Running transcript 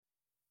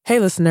Hey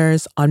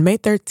listeners, on May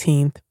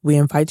 13th, we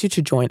invite you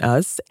to join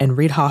us and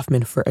Reid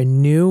Hoffman for a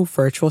new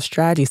virtual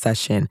strategy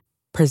session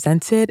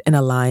presented in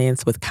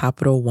alliance with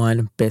Capital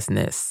One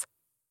Business.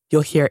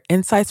 You'll hear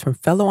insights from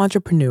fellow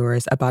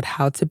entrepreneurs about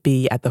how to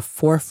be at the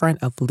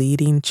forefront of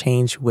leading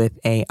change with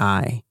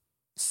AI.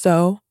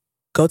 So,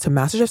 go to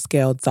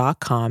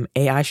mastersofscale.com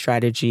AI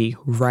strategy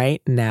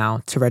right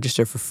now to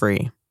register for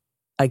free.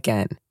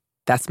 Again,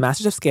 that's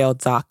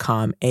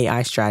mastersofscale.com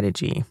AI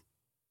strategy.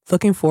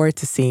 Looking forward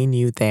to seeing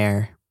you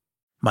there.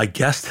 My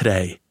guest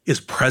today is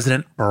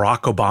President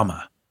Barack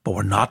Obama, but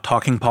we're not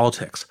talking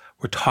politics.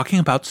 We're talking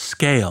about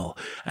scale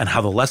and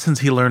how the lessons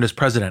he learned as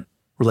president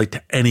relate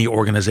to any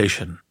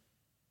organization.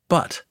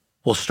 But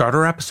we'll start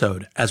our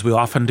episode, as we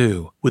often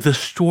do, with a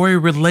story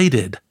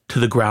related to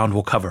the ground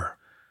we'll cover.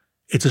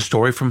 It's a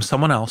story from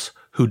someone else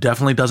who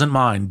definitely doesn't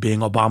mind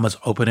being Obama's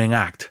opening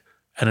act,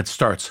 and it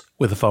starts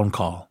with a phone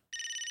call.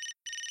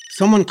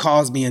 Someone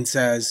calls me and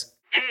says,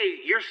 "Hey,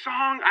 your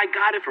song, I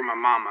got it from my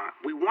mama.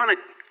 We want to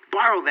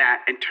borrow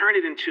that and turn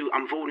it into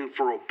I'm voting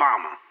for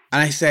Obama."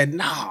 And I said,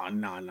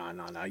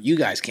 no, you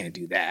guys can't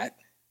do that.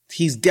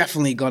 He's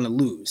definitely going to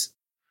lose.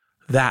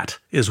 That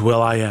is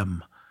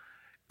will.i.am,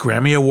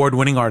 Grammy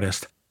Award-winning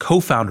artist,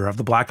 co-founder of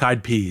the Black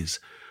Eyed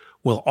Peas.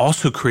 Will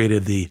also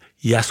created the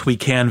Yes We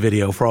Can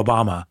video for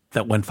Obama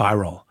that went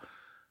viral.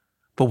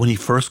 But when he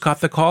first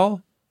got the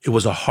call, it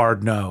was a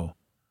hard no.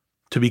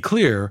 To be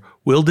clear,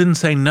 Will didn't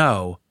say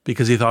no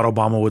because he thought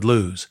Obama would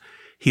lose.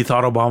 He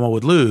thought Obama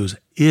would lose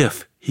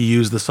if he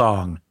used the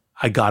song,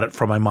 I Got It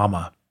From My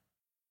Mama.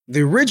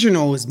 The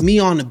original is me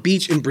on the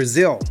beach in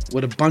Brazil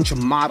with a bunch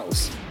of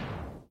models.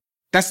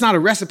 That's not a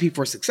recipe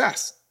for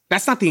success.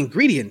 That's not the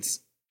ingredients.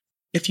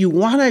 If you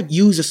want to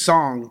use a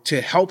song to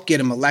help get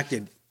him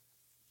elected,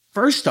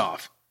 first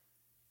off,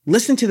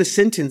 listen to the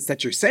sentence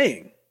that you're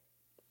saying.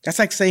 That's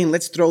like saying,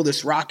 let's throw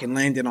this rock and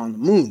land it on the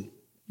moon.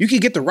 You can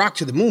get the rock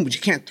to the moon, but you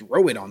can't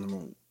throw it on the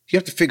moon. You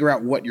have to figure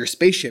out what your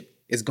spaceship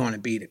is going to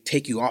be to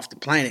take you off the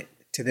planet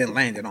to then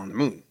land it on the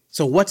moon.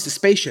 So what's the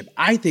spaceship?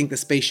 I think the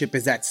spaceship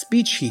is that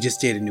speech he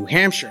just did in New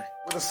Hampshire.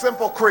 With a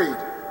simple creed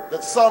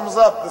that sums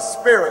up the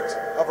spirit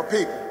of a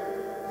people.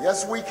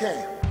 Yes, we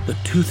can. The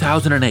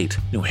 2008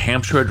 New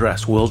Hampshire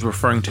address Will's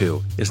referring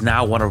to is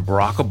now one of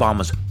Barack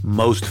Obama's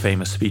most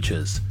famous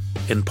speeches,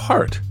 in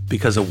part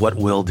because of what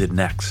Will did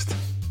next.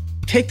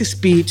 Take the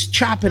speech,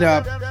 chop it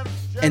up,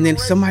 and then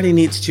somebody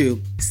needs to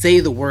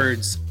say the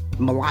words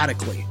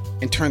melodically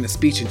and turn the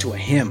speech into a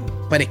hymn.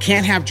 But it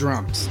can't have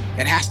drums.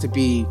 It has to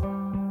be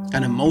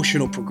an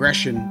emotional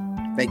progression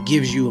that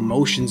gives you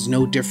emotions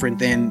no different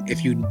than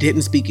if you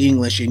didn't speak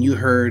English and you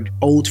heard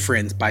Old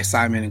Friends by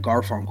Simon and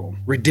Garfunkel,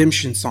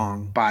 Redemption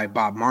Song by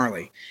Bob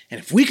Marley. And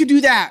if we could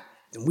do that,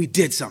 then we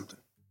did something.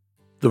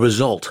 The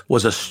result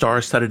was a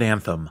star-studded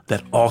anthem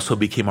that also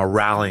became a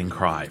rallying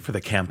cry for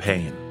the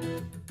campaign.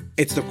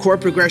 It's the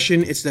chord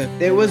progression. It's the,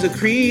 there was a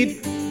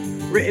creed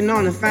written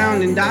on the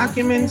founding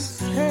documents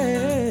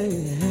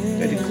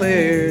that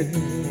declared,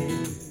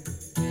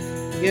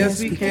 yes,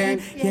 we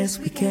can. Yes,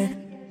 we can.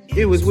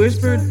 It was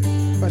whispered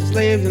by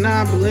slaves and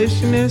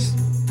abolitionists.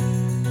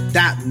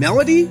 That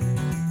melody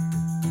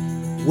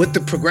with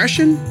the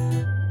progression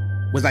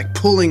was like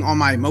pulling on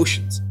my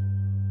emotions.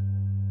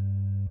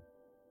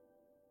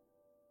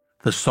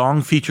 The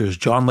song features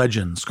John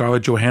Legend,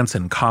 Scarlett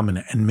Johansson,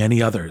 Common, and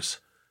many others.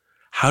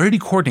 How did he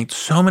coordinate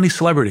so many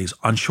celebrities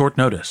on short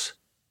notice?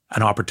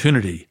 An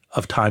opportunity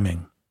of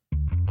timing.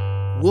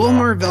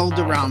 Wilmer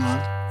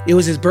Valderrama, it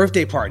was his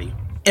birthday party.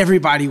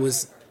 Everybody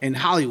was in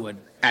Hollywood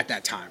at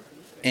that time,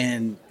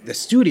 and the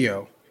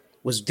studio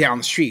was down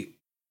the street.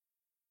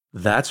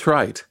 That's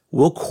right.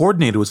 Will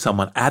coordinated with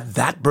someone at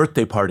that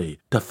birthday party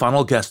to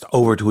funnel guests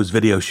over to his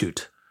video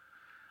shoot.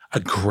 A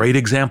great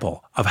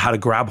example of how to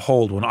grab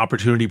hold when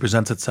opportunity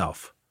presents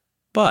itself.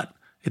 But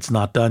it's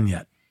not done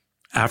yet.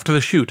 After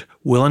the shoot,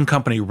 Will and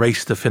company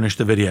raced to finish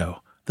the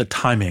video. The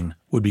timing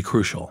would be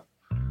crucial.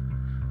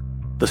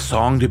 The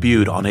song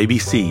debuted on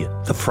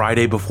ABC the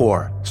Friday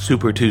before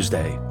Super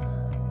Tuesday.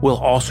 Will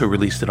also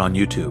released it on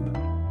YouTube.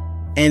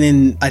 And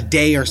in a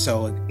day or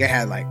so, it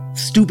had like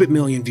stupid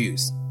million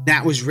views.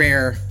 That was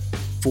rare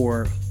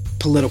for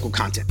political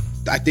content.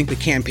 I think the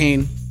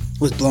campaign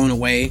was blown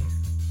away.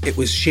 It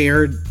was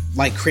shared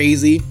like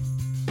crazy.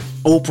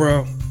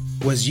 Oprah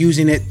was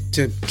using it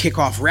to kick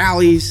off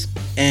rallies,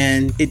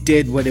 and it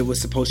did what it was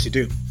supposed to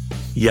do.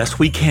 Yes,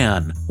 We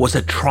Can was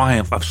a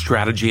triumph of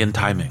strategy and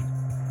timing.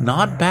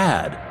 Not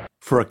bad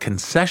for a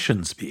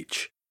concession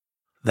speech.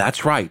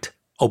 That's right.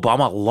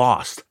 Obama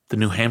lost the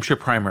New Hampshire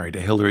primary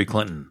to Hillary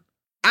Clinton.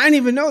 I didn't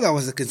even know that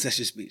was a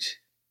concession speech.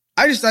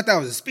 I just thought that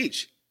was a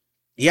speech.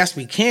 Yes,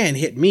 We Can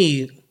hit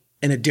me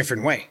in a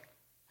different way.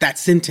 That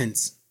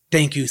sentence,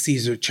 thank you,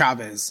 Cesar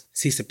Chavez,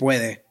 si se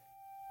puede,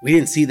 we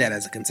didn't see that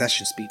as a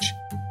concession speech.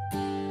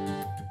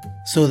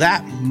 So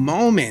that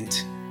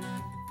moment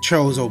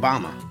chose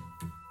Obama.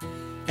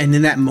 And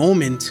then that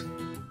moment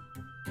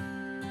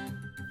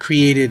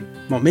created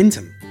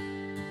momentum.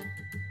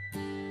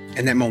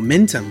 And that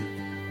momentum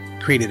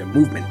created a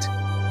movement.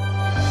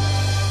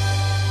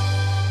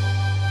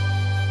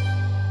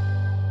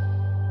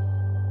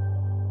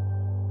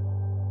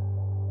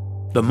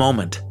 The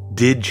moment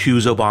did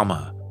choose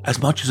Obama,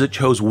 as much as it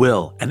chose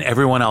Will and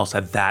everyone else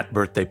at that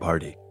birthday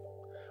party.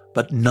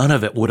 But none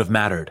of it would have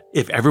mattered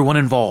if everyone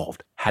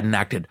involved hadn't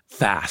acted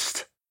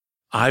fast.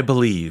 I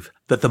believe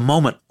that the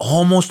moment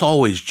almost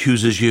always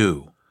chooses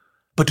you.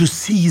 But to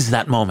seize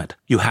that moment,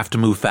 you have to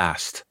move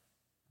fast.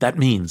 That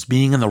means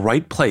being in the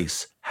right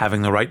place,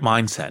 having the right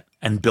mindset,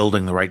 and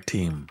building the right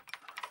team.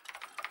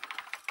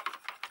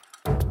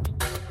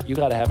 You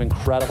got to have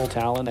incredible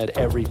talent at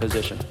every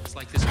position. It's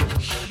like this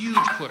huge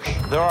push.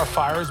 There are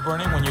fires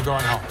burning when you're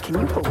going home. Can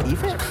you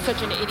believe it?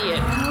 Such an idiot.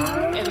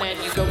 And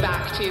then you go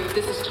back to,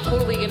 this is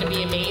totally going to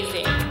be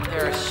amazing.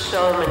 There are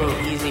so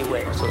many easy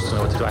ways. I'm supposed to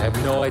know what to do. I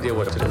have no idea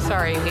what to do.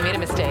 Sorry, we made a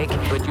mistake.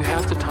 But you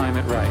have to time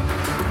it right.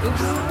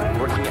 Oops.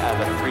 Working out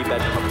of a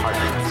 3-bedroom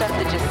apartment. Stuff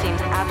that just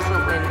seems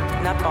absolutely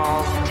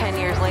nutballs. 10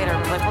 years later,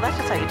 I'm like, well, that's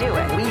just how you do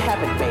it. We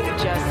haven't made it.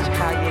 Just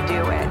how you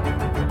do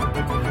it.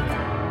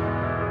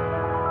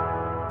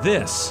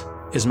 This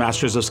is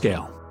Masters of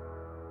Scale.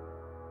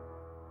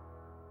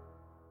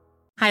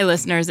 Hi,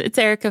 listeners. It's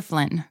Erica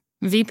Flynn,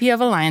 VP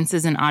of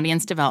Alliances and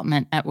Audience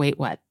Development at Wait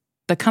What,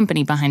 the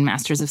company behind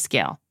Masters of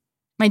Scale.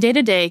 My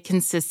day-to-day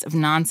consists of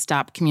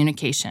nonstop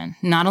communication,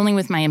 not only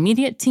with my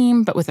immediate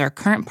team, but with our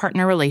current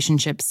partner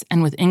relationships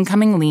and with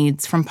incoming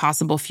leads from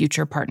possible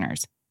future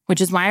partners,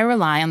 which is why I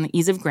rely on the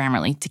ease of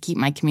Grammarly to keep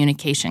my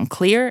communication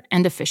clear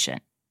and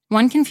efficient.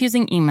 One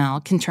confusing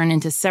email can turn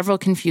into several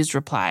confused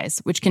replies,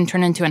 which can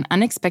turn into an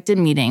unexpected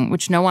meeting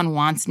which no one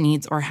wants,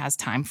 needs, or has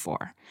time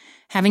for.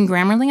 Having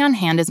Grammarly on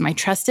hand as my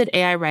trusted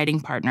AI writing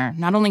partner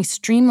not only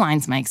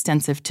streamlines my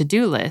extensive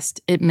to-do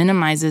list, it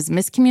minimizes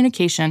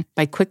miscommunication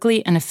by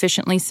quickly and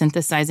efficiently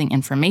synthesizing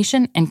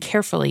information and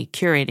carefully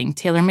curating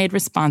tailor-made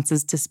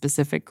responses to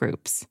specific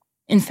groups.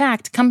 In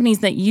fact,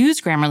 companies that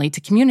use Grammarly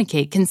to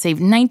communicate can save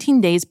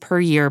 19 days per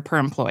year per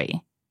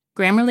employee.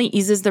 Grammarly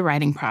eases the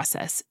writing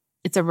process.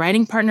 It's a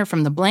writing partner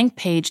from the blank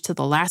page to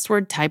the last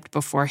word typed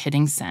before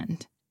hitting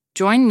send.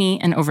 Join me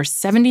and over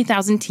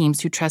 70,000 teams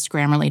who trust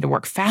Grammarly to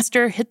work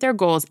faster, hit their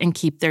goals, and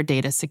keep their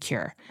data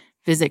secure.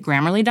 Visit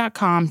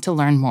Grammarly.com to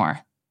learn more.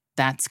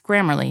 That's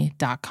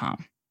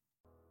Grammarly.com.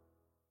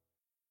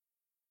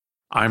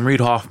 I'm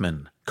Reid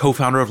Hoffman,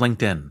 co-founder of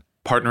LinkedIn,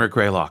 partner at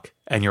Greylock,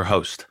 and your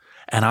host.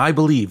 And I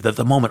believe that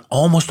the moment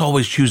almost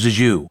always chooses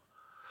you.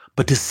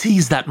 But to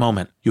seize that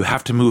moment, you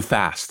have to move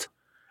fast.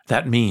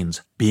 That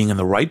means being in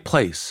the right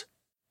place,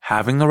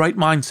 having the right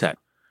mindset,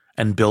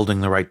 and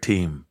building the right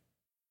team.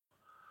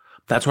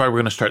 That's why we're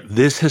going to start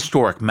this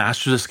historic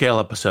Masters of Scale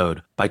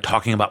episode by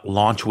talking about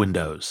launch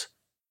windows.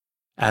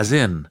 As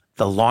in,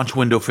 the launch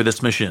window for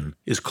this mission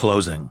is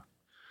closing.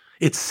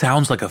 It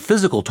sounds like a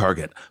physical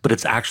target, but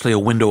it's actually a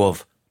window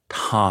of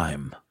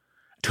time.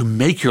 To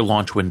make your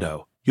launch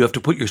window, you have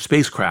to put your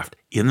spacecraft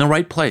in the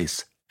right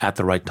place at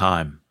the right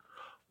time.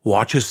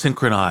 Watches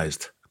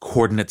synchronized,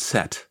 coordinates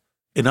set.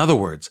 In other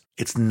words,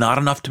 it's not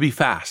enough to be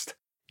fast.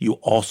 You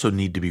also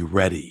need to be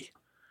ready.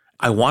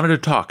 I wanted to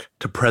talk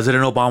to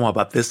President Obama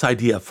about this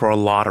idea for a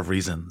lot of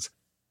reasons.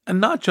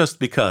 And not just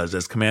because,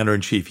 as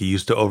Commander-in-Chief, he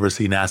used to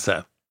oversee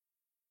NASA.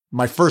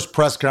 My first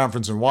press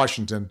conference in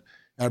Washington,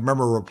 I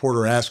remember a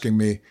reporter asking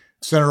me,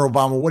 Senator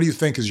Obama, what do you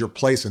think is your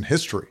place in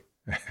history?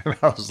 And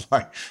I was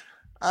like,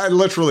 I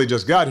literally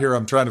just got here.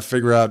 I'm trying to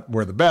figure out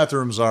where the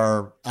bathrooms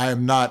are. I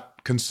am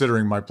not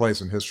considering my place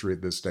in history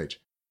at this stage.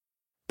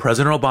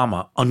 President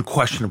Obama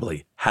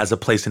unquestionably has a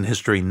place in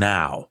history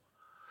now.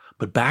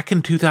 But back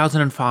in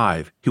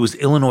 2005, he was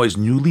Illinois'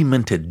 newly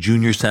minted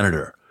junior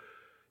senator.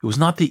 It was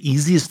not the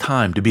easiest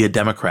time to be a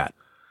Democrat.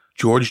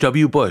 George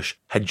W. Bush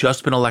had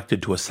just been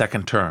elected to a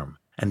second term,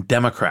 and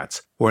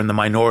Democrats were in the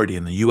minority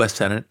in the U.S.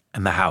 Senate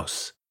and the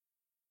House.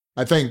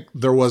 I think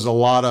there was a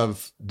lot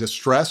of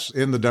distress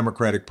in the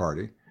Democratic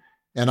Party,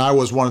 and I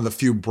was one of the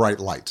few bright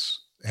lights,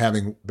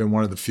 having been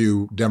one of the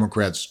few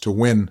Democrats to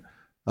win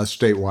a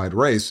statewide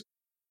race.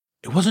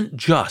 It wasn't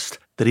just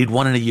that he'd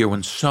won in a year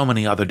when so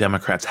many other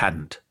Democrats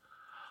hadn't.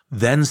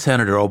 Then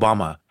Senator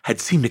Obama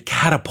had seemed to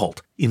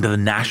catapult into the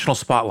national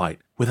spotlight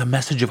with a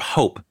message of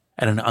hope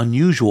and an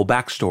unusual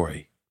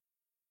backstory.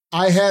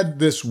 I had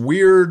this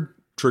weird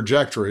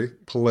trajectory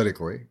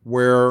politically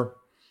where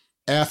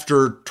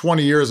after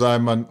 20 years,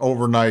 I'm an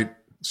overnight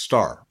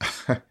star.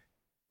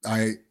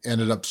 I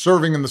ended up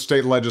serving in the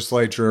state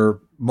legislature,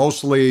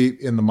 mostly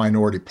in the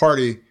minority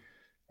party,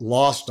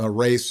 lost a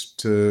race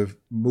to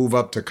move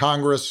up to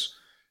Congress,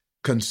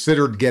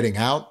 considered getting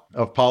out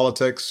of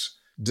politics,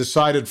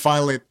 decided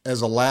finally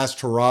as a last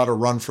hurrah to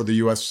run for the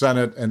U.S.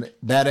 Senate. And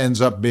that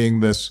ends up being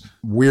this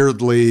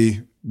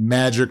weirdly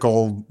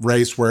magical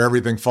race where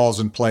everything falls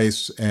in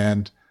place.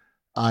 And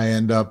I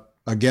end up,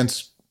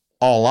 against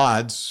all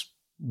odds,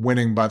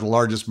 winning by the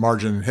largest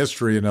margin in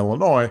history in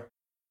Illinois.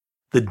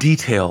 The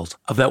details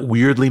of that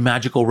weirdly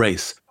magical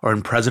race are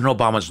in President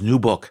Obama's new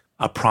book,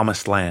 A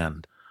Promised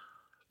Land.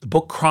 The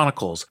book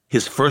chronicles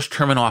his first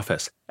term in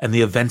office and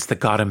the events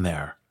that got him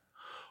there.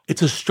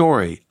 It's a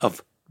story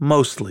of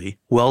mostly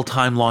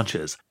well-timed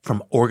launches,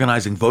 from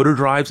organizing voter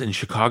drives in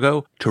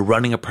Chicago to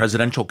running a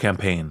presidential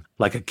campaign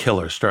like a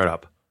killer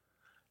startup.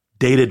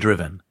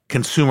 Data-driven,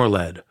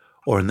 consumer-led,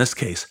 or in this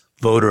case,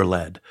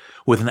 voter-led,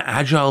 with an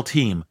agile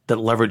team that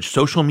leveraged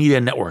social media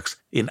networks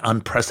in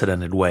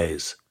unprecedented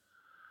ways.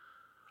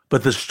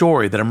 But the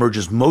story that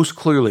emerges most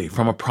clearly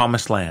from A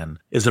Promised Land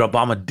is that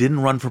Obama didn't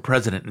run for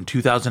president in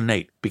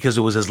 2008 because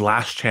it was his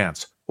last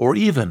chance, or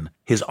even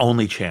his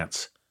only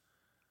chance.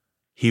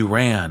 He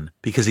ran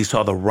because he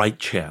saw the right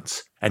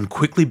chance and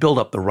quickly built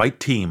up the right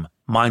team,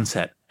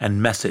 mindset,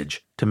 and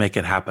message to make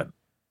it happen.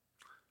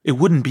 It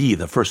wouldn't be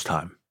the first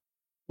time.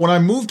 When I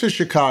moved to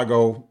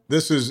Chicago,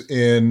 this is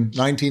in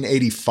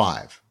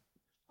 1985,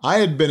 I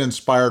had been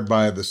inspired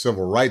by the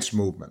civil rights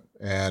movement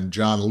and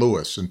John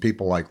Lewis and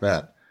people like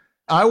that.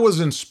 I was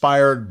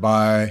inspired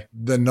by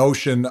the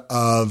notion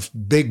of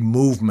big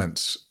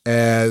movements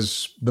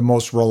as the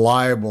most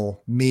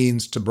reliable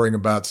means to bring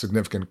about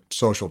significant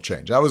social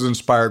change. I was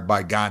inspired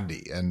by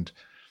Gandhi and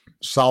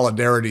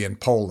solidarity in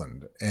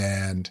Poland.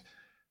 And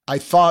I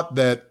thought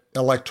that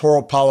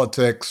electoral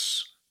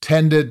politics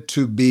tended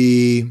to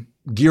be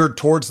geared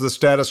towards the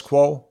status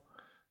quo,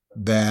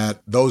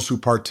 that those who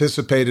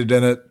participated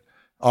in it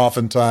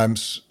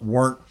oftentimes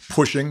weren't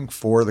pushing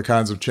for the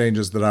kinds of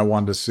changes that I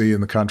wanted to see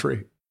in the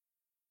country.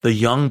 The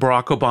young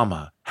Barack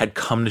Obama had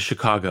come to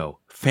Chicago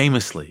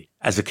famously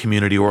as a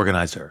community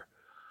organizer.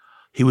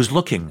 He was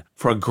looking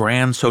for a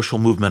grand social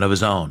movement of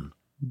his own,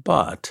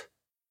 but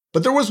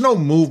there was no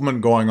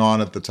movement going on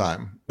at the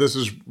time. This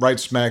is right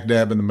smack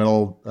dab in the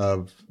middle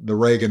of the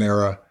Reagan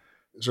era,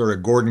 sort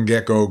of Gordon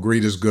Gekko,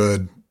 greed is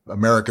good,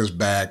 America's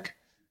back.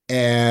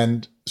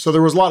 And so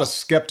there was a lot of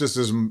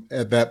skepticism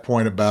at that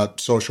point about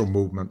social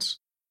movements.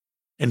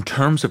 In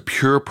terms of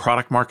pure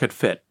product market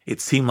fit, it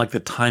seemed like the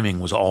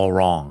timing was all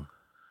wrong.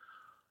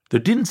 There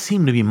didn't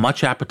seem to be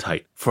much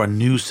appetite for a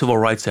new civil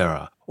rights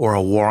era or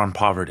a war on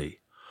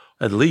poverty.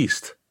 At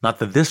least, not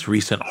that this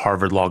recent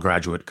Harvard Law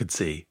graduate could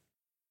see.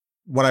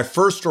 When I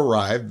first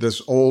arrived, this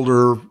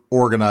older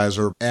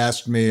organizer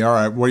asked me, all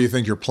right, what do you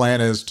think your plan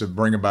is to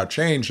bring about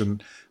change?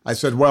 And I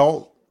said,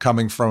 well,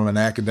 coming from an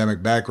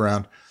academic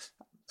background,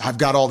 I've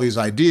got all these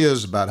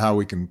ideas about how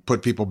we can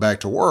put people back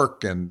to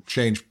work and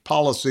change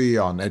policy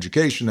on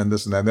education and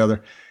this and that and the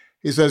other.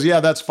 He says, yeah,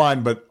 that's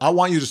fine, but I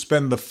want you to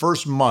spend the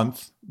first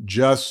month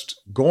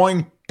just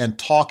going and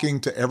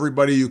talking to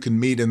everybody you can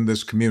meet in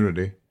this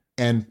community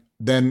and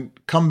then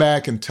come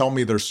back and tell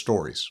me their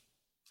stories.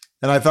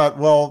 And I thought,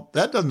 well,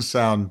 that doesn't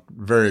sound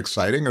very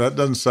exciting. That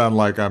doesn't sound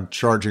like I'm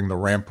charging the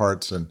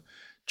ramparts and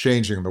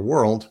changing the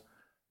world.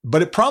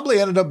 But it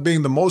probably ended up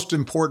being the most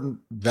important,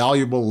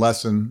 valuable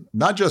lesson,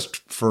 not just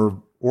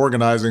for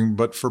organizing,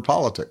 but for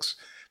politics.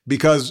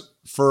 Because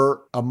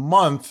for a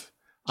month,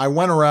 I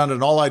went around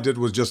and all I did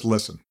was just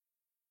listen.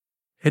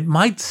 It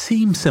might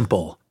seem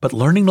simple, but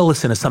learning to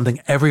listen is something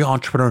every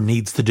entrepreneur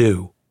needs to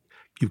do.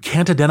 You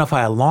can't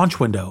identify a launch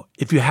window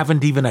if you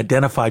haven't even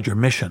identified your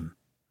mission.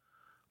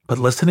 But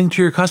listening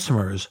to your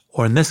customers,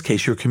 or in this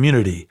case, your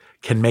community,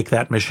 can make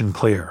that mission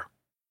clear.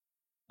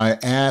 I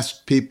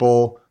asked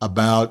people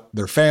about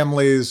their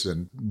families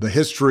and the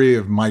history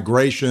of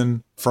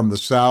migration from the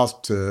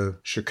South to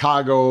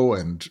Chicago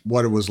and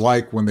what it was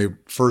like when they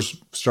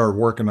first started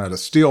working at a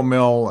steel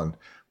mill and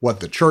what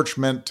the church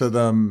meant to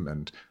them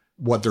and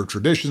what their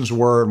traditions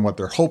were and what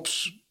their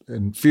hopes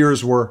and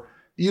fears were.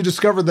 You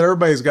discover that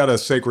everybody's got a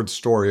sacred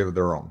story of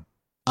their own.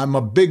 I'm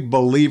a big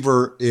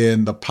believer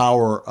in the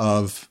power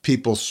of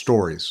people's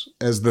stories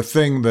as the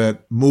thing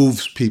that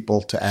moves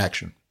people to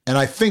action. And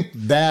I think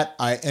that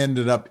I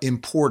ended up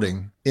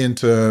importing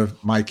into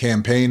my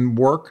campaign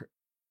work.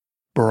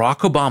 Barack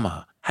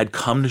Obama had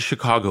come to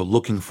Chicago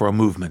looking for a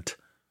movement.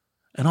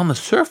 And on the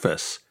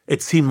surface,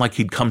 it seemed like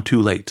he'd come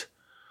too late.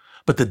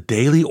 But the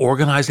daily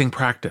organizing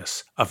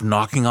practice of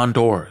knocking on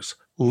doors,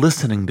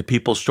 listening to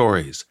people's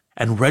stories,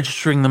 and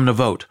registering them to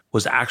vote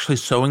was actually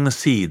sowing the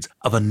seeds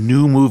of a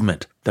new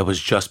movement that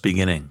was just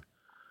beginning.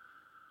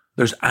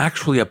 There's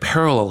actually a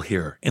parallel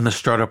here in the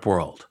startup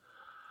world.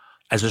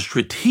 As a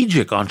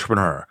strategic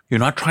entrepreneur, you're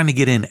not trying to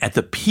get in at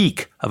the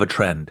peak of a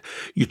trend.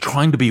 You're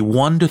trying to be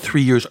 1 to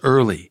 3 years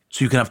early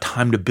so you can have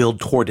time to build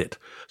toward it.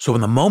 So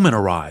when the moment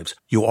arrives,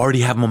 you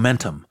already have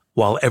momentum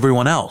while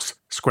everyone else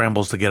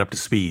scrambles to get up to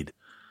speed.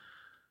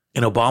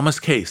 In Obama's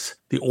case,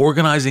 the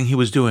organizing he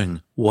was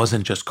doing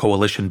wasn't just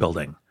coalition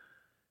building.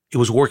 It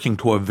was working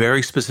to a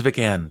very specific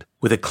end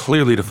with a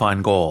clearly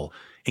defined goal: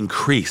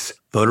 increase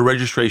voter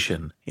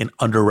registration in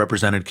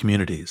underrepresented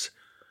communities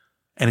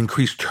and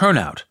increase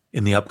turnout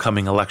in the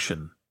upcoming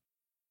election.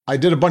 I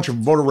did a bunch of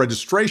voter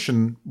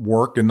registration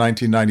work in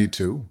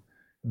 1992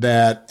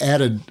 that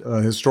added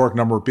a historic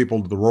number of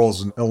people to the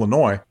rolls in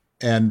Illinois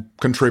and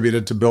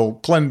contributed to Bill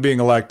Clinton being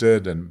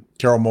elected and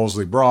Carol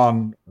Moseley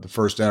Braun, the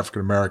first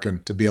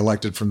African-American to be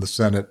elected from the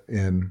Senate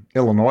in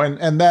Illinois.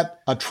 And that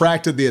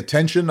attracted the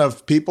attention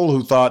of people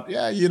who thought,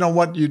 yeah, you know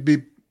what, you'd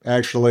be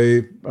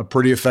actually a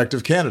pretty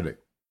effective candidate.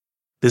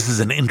 This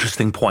is an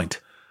interesting point.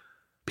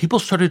 People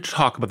started to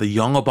talk about the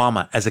young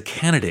Obama as a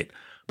candidate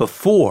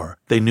before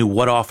they knew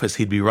what office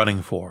he'd be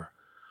running for.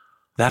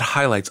 That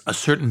highlights a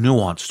certain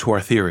nuance to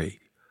our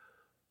theory.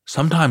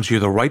 Sometimes you're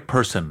the right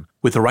person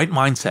with the right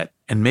mindset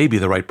and maybe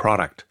the right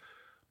product,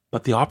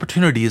 but the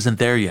opportunity isn't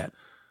there yet.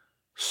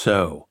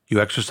 So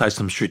you exercise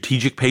some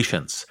strategic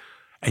patience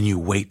and you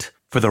wait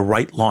for the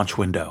right launch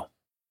window.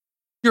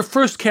 Your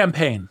first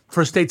campaign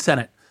for state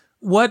senate,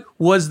 what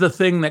was the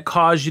thing that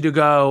caused you to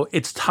go,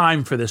 it's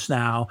time for this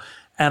now,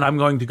 and I'm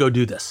going to go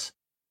do this?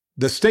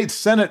 The state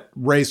senate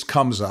race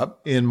comes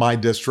up in my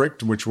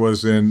district, which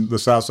was in the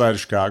south side of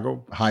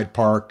Chicago, Hyde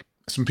Park.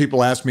 Some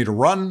people asked me to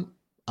run.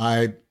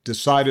 I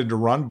decided to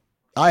run.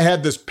 I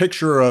had this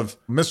picture of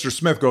Mr.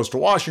 Smith goes to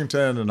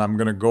Washington and I'm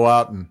going to go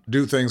out and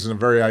do things in a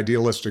very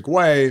idealistic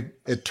way.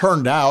 It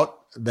turned out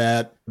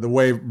that the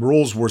way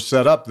rules were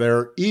set up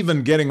there,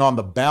 even getting on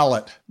the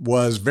ballot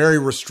was very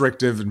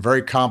restrictive and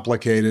very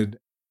complicated.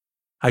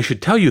 I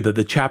should tell you that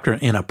the chapter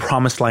in A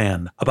Promised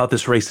Land about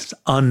this race is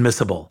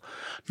unmissable,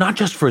 not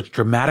just for its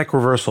dramatic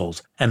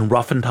reversals and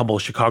rough and tumble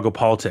Chicago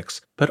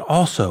politics, but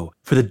also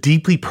for the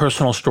deeply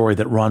personal story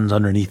that runs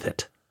underneath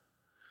it.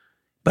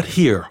 But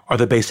here are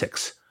the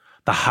basics.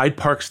 The Hyde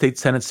Park State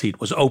Senate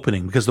seat was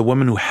opening because the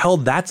woman who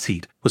held that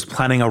seat was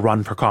planning a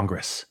run for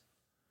Congress.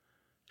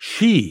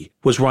 She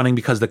was running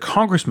because the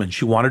congressman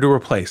she wanted to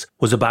replace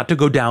was about to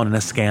go down in a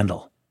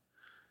scandal.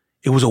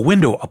 It was a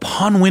window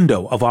upon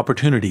window of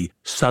opportunity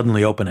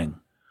suddenly opening.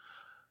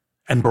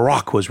 And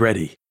Barack was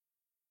ready.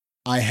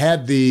 I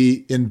had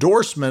the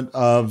endorsement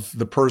of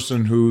the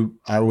person who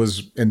I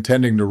was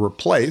intending to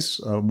replace,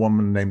 a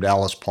woman named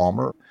Alice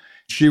Palmer.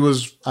 She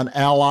was an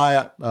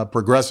ally, a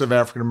progressive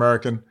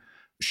African-American.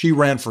 She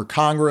ran for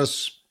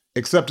Congress,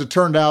 except it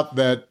turned out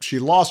that she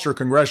lost her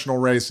congressional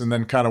race and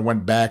then kind of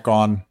went back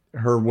on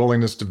her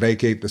willingness to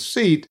vacate the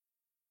seat.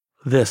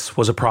 This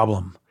was a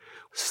problem.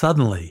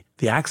 Suddenly,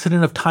 the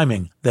accident of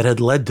timing that had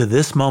led to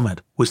this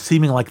moment was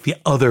seeming like the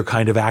other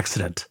kind of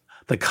accident,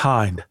 the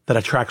kind that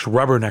attracts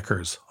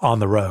rubberneckers on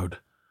the road.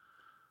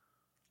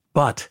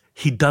 But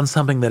he'd done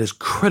something that is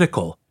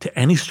critical to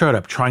any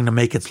startup trying to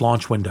make its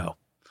launch window.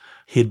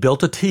 He had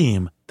built a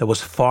team that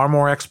was far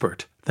more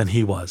expert than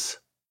he was.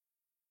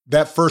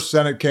 That first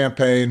Senate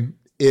campaign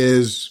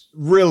is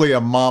really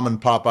a mom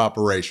and pop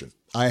operation.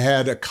 I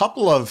had a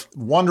couple of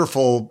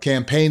wonderful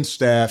campaign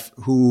staff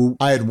who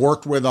I had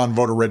worked with on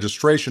voter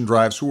registration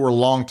drives who were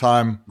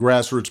longtime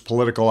grassroots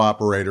political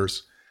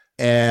operators.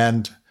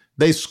 And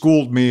they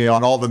schooled me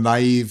on all the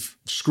naive,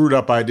 screwed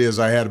up ideas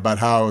I had about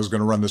how I was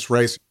going to run this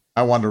race.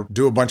 I wanted to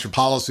do a bunch of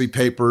policy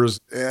papers,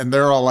 and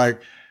they're all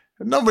like,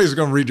 nobody's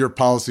going to read your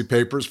policy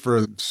papers for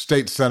a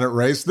state Senate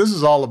race. This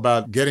is all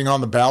about getting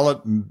on the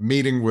ballot and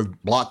meeting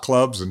with block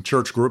clubs and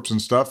church groups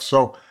and stuff.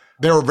 So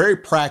they were very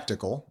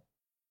practical.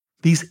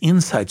 These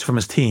insights from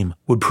his team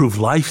would prove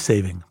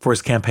life-saving for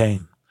his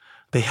campaign.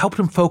 They helped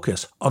him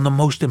focus on the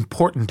most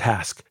important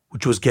task,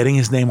 which was getting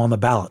his name on the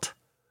ballot.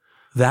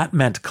 That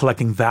meant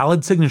collecting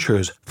valid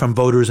signatures from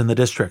voters in the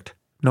district,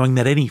 knowing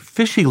that any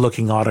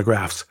fishy-looking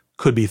autographs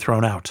could be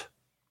thrown out.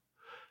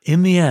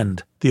 In the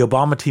end, the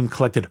Obama team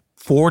collected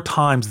 4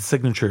 times the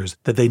signatures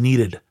that they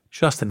needed,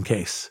 just in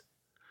case.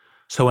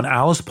 So when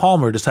Alice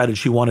Palmer decided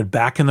she wanted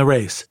back in the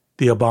race,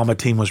 the Obama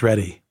team was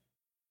ready.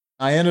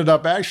 I ended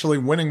up actually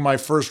winning my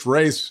first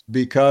race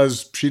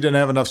because she didn't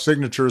have enough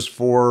signatures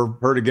for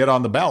her to get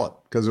on the ballot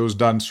because it was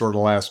done sort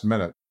of last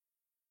minute.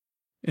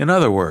 In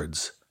other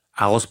words,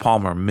 Alice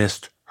Palmer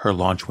missed her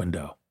launch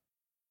window.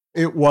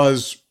 It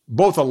was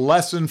both a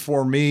lesson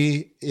for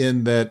me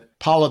in that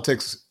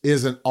politics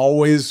isn't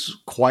always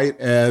quite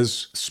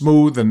as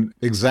smooth and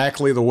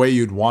exactly the way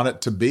you'd want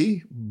it to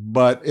be,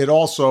 but it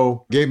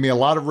also gave me a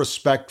lot of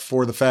respect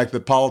for the fact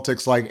that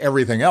politics, like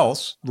everything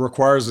else,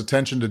 requires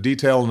attention to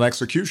detail and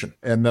execution.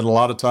 And that a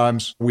lot of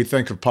times we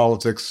think of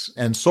politics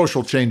and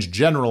social change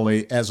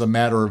generally as a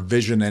matter of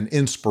vision and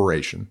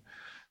inspiration,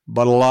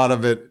 but a lot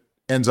of it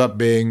ends up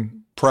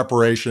being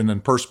preparation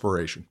and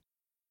perspiration.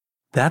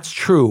 That's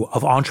true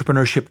of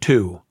entrepreneurship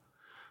too.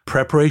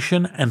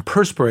 Preparation and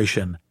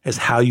perspiration is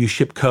how you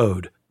ship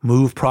code,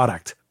 move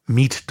product,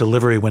 meet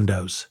delivery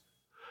windows.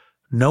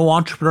 No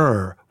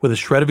entrepreneur with a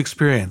shred of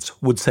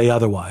experience would say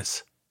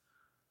otherwise.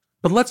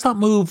 But let's not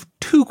move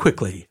too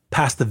quickly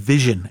past the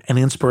vision and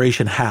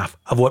inspiration half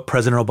of what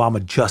President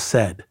Obama just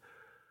said,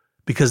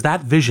 because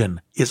that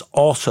vision is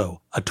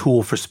also a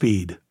tool for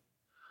speed.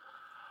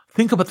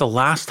 Think about the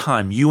last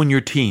time you and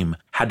your team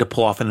had to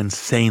pull off an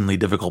insanely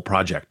difficult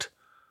project.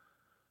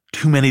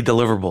 Too many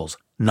deliverables,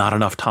 not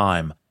enough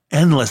time,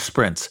 endless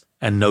sprints,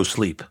 and no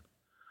sleep.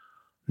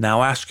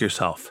 Now ask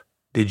yourself,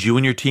 did you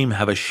and your team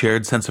have a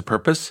shared sense of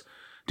purpose?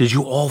 Did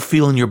you all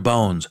feel in your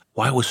bones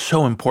why it was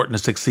so important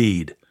to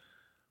succeed?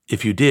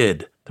 If you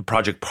did, the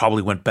project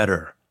probably went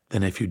better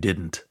than if you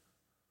didn't.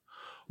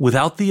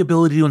 Without the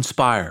ability to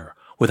inspire,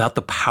 without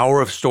the power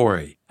of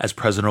story, as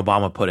President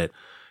Obama put it,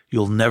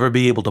 you'll never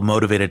be able to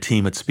motivate a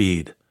team at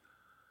speed.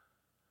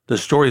 The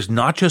story is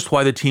not just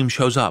why the team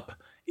shows up,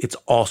 it's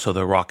also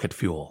the rocket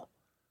fuel.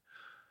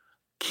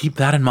 Keep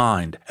that in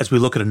mind as we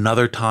look at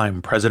another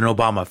time President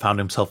Obama found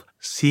himself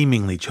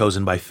seemingly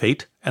chosen by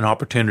fate and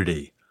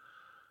opportunity,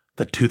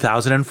 the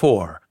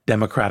 2004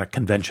 Democratic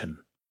Convention.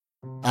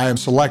 I am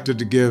selected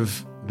to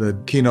give the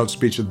keynote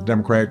speech at the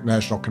Democratic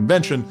National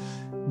Convention,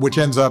 which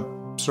ends up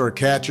sort of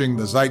catching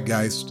the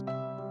zeitgeist.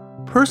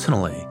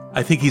 Personally,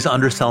 I think he's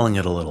underselling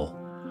it a little.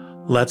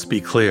 Let's be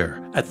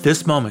clear, at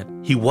this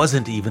moment, he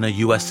wasn't even a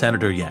U.S.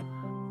 Senator yet.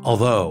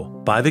 Although,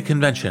 by the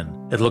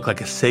convention, it looked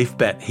like a safe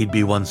bet he'd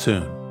be one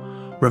soon.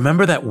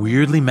 Remember that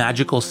weirdly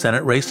magical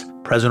Senate race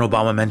President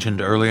Obama mentioned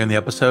earlier in the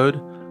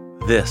episode?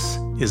 This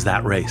is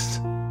that race.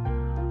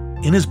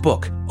 In his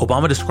book,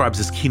 Obama describes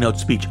his keynote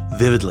speech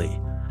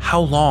vividly.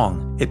 How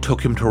long it took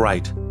him to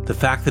write, the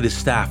fact that his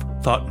staff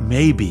thought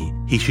maybe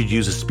he should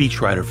use a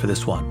speechwriter for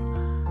this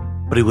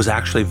one. But he was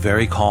actually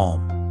very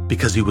calm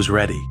because he was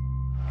ready.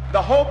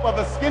 The hope of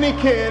a skinny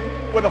kid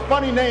with a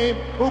funny name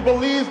who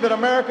believes that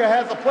America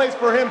has a place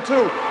for him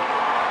too.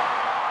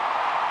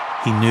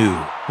 He knew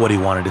what he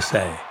wanted to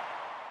say.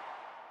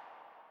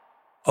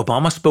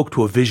 Obama spoke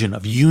to a vision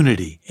of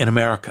unity in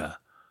America.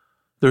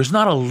 There's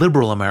not a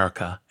liberal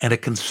America and a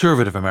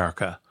conservative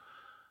America.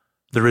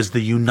 There is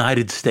the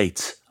United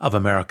States of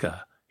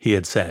America, he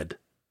had said.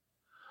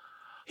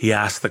 He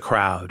asked the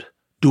crowd,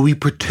 do we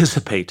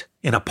participate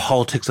in a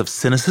politics of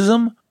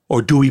cynicism,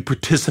 or do we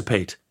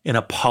participate in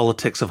a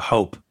politics of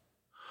hope?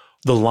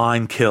 The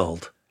line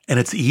killed, and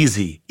it's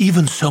easy,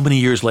 even so many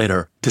years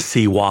later, to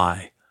see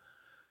why.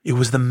 It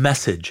was the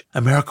message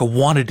America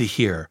wanted to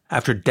hear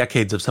after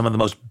decades of some of the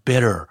most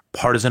bitter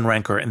partisan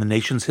rancor in the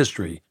nation's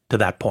history to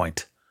that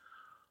point.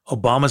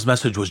 Obama's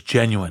message was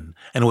genuine,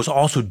 and it was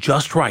also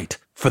just right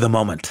for the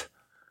moment.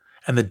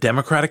 And the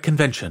Democratic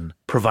Convention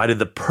provided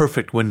the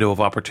perfect window of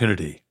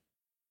opportunity.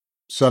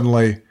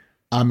 Suddenly,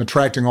 I'm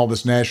attracting all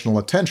this national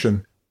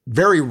attention.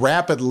 Very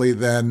rapidly,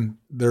 then,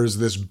 there's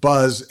this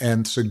buzz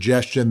and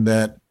suggestion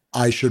that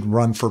I should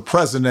run for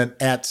president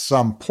at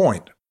some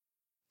point.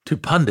 To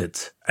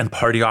pundits and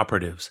party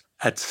operatives,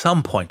 at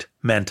some point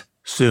meant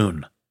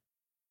soon.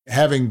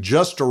 Having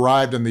just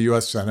arrived in the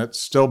U.S. Senate,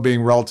 still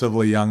being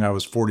relatively young, I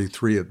was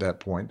 43 at that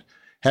point,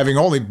 having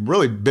only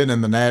really been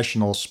in the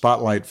national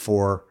spotlight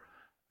for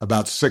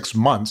about 6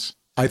 months,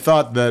 I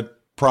thought that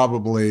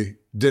probably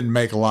didn't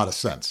make a lot of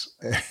sense.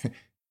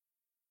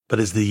 But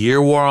as the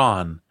year wore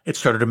on, it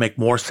started to make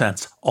more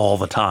sense all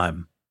the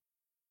time.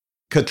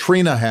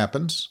 Katrina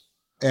happens,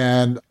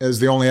 and as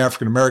the only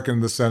African American in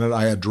the Senate,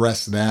 I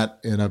address that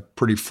in a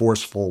pretty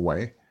forceful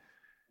way,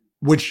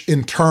 which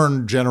in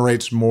turn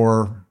generates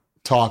more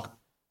talk.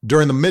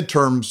 During the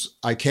midterms,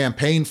 I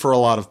campaigned for a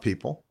lot of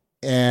people,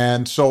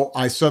 and so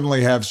I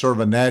suddenly have sort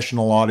of a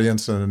national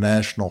audience and a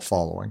national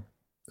following.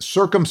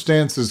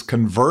 Circumstances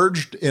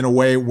converged in a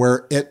way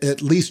where it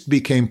at least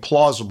became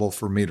plausible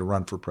for me to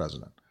run for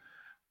president.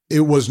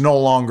 It was no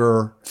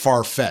longer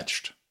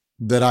far-fetched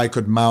that I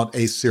could mount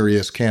a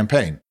serious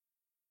campaign.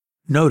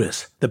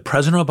 Notice that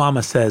President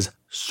Obama says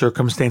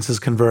circumstances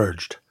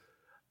converged.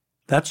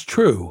 That's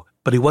true,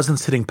 but he wasn't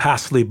sitting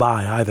passively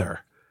by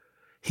either.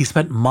 He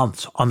spent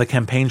months on the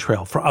campaign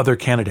trail for other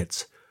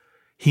candidates.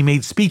 He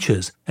made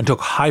speeches and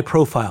took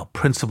high-profile,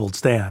 principled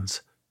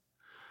stands.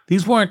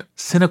 These weren't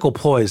cynical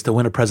ploys to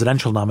win a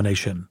presidential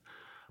nomination,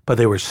 but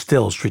they were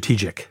still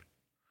strategic.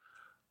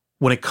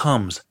 When it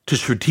comes to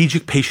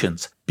strategic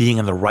patience, being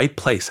in the right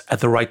place at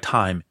the right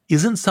time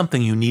isn't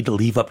something you need to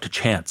leave up to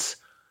chance.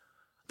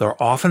 There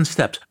are often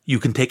steps you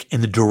can take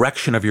in the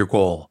direction of your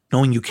goal,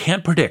 knowing you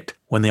can't predict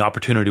when the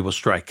opportunity will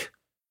strike.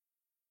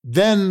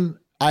 Then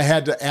I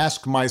had to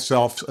ask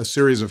myself a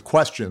series of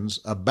questions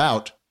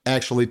about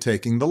actually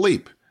taking the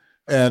leap.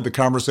 And the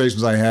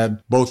conversations I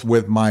had both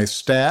with my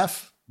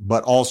staff,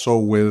 but also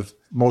with,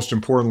 most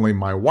importantly,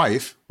 my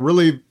wife,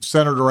 really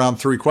centered around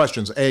 3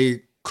 questions.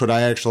 A, could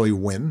I actually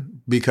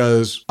win?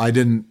 Because I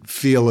didn't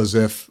feel as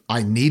if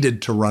I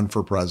needed to run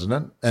for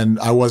president, and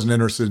I wasn't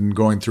interested in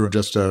going through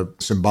just a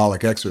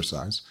symbolic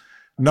exercise.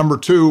 Number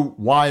 2,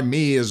 why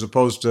me as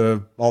opposed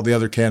to all the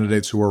other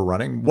candidates who were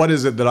running? What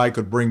is it that I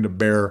could bring to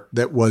bear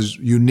that was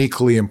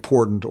uniquely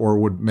important or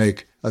would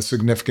make a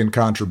significant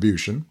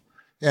contribution?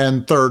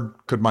 And third,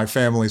 could my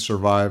family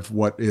survive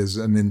what is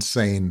an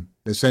insane,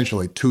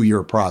 essentially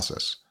 2-year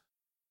process?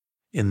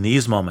 In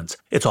these moments,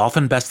 it's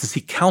often best to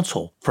seek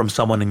counsel from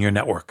someone in your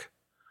network.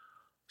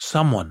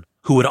 Someone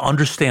who would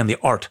understand the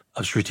art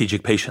of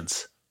strategic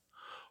patience.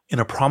 In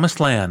A Promised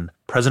Land,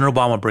 President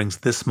Obama brings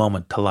this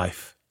moment to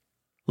life.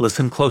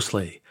 Listen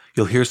closely.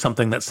 You'll hear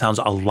something that sounds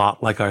a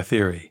lot like our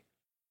theory.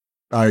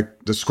 I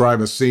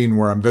describe a scene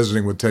where I'm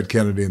visiting with Ted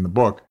Kennedy in the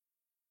book.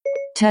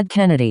 Ted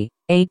Kennedy,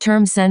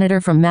 8-term senator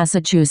from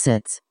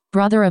Massachusetts,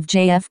 brother of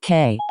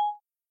JFK.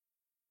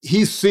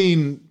 He's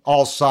seen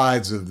all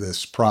sides of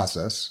this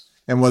process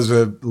and was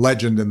a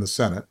legend in the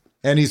Senate.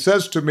 And he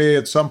says to me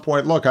at some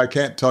point, look, I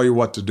can't tell you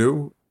what to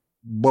do,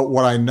 but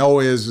what I know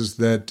is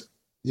that,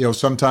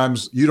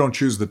 sometimes you don't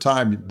choose the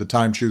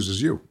time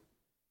chooses you.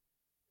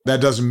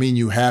 That doesn't mean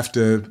you have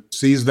to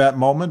seize that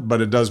moment,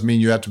 but it does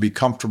mean you have to be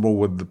comfortable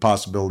with the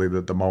possibility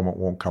that the moment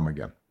won't come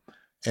again.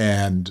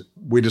 And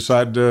we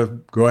decided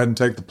to go ahead and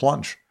take the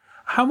plunge.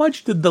 How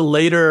much did the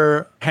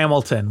later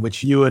Hamilton,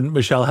 which you and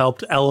Michelle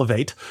helped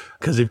elevate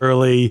because of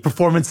early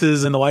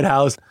performances in the White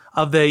House,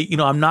 of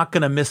I'm not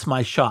going to miss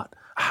my shot.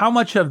 How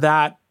much of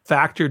that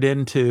factored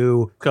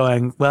into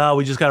going, well,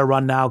 we just got to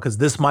run now because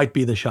this might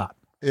be the shot?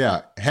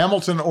 Yeah,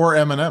 Hamilton or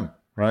Eminem.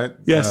 right?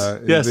 Yes,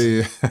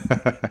 yes.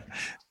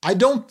 I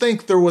don't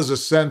think there was a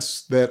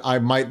sense that I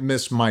might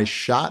miss my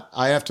shot,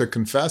 I have to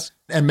confess.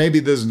 And maybe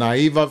this is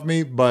naive of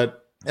me,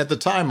 but at the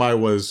time I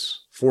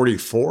was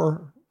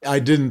 44. I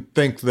didn't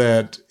think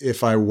that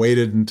if I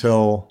waited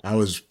until I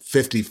was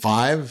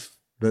 55,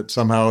 that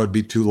somehow it would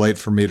be too late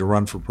for me to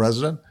run for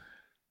president.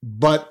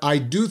 But I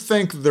do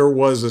think there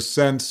was a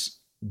sense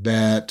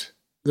that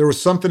there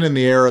was something in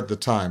the air at the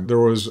time. There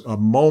was a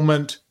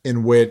moment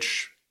in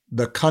which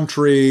the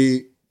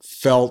country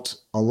felt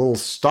a little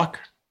stuck.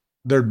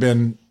 There'd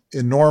been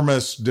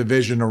enormous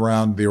division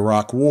around the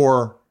Iraq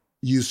War.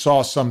 You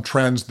saw some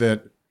trends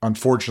that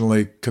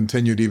unfortunately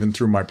continued even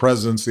through my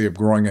presidency of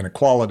growing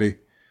inequality.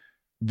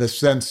 The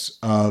sense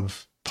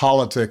of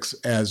politics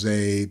as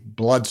a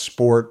blood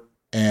sport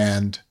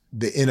and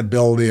the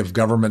inability of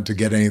government to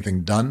get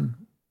anything done.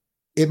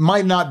 It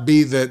might not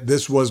be that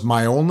this was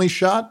my only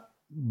shot,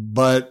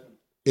 but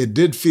it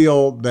did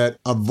feel that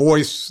a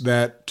voice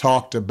that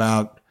talked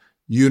about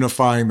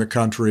unifying the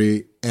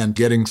country and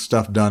getting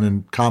stuff done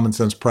in common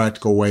sense,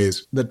 practical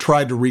ways, that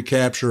tried to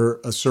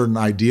recapture a certain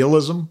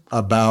idealism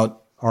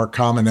about our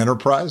common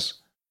enterprise,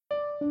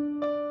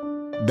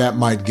 that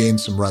might gain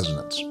some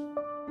resonance.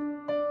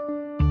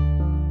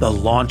 The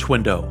launch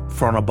window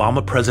for an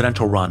Obama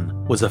presidential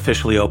run was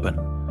officially open.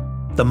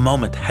 The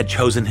moment had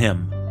chosen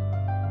him.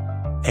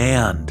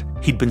 And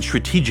he'd been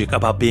strategic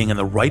about being in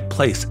the right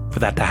place for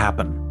that to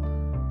happen.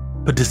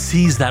 But to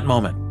seize that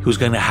moment, he was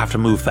going to have to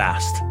move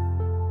fast.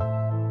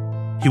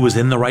 He was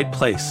in the right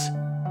place.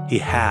 He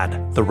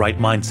had the right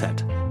mindset.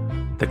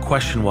 The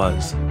question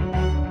was,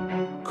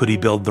 could he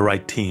build the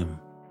right team?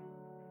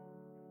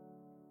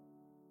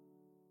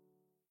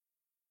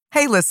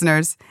 Hey,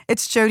 listeners.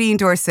 It's Jodine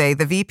Dorsey,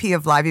 the VP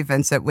of Live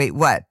Events at Wait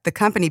What, the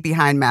company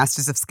behind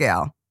Masters of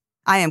Scale.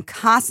 I am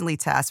constantly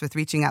tasked with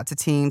reaching out to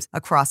teams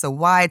across a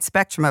wide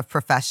spectrum of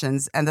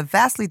professions and the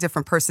vastly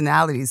different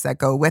personalities that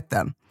go with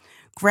them.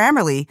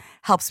 Grammarly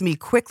helps me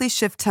quickly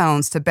shift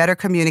tones to better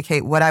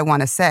communicate what I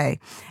want to say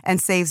and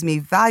saves me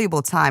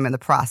valuable time in the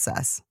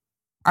process.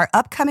 Our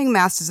upcoming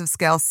Masters of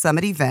Scale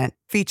Summit event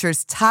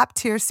features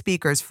top-tier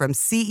speakers from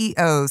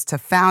CEOs to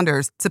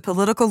founders to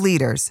political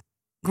leaders.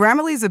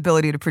 Grammarly's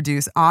ability to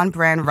produce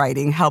on-brand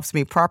writing helps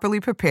me properly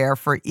prepare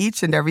for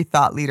each and every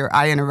thought leader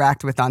I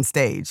interact with on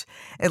stage.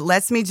 It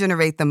lets me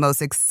generate the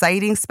most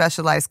exciting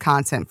specialized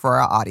content for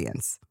our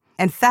audience.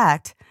 In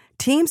fact,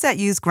 teams that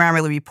use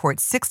Grammarly report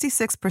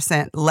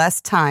 66% less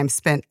time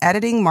spent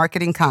editing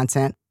marketing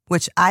content,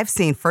 which I've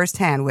seen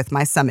firsthand with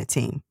my Summit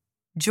team.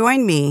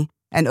 Join me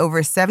and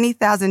over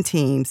 70,000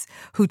 teams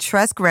who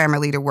trust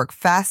Grammarly to work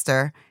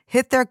faster,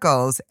 hit their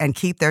goals, and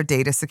keep their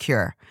data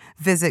secure.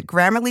 Visit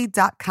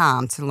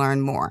Grammarly.com to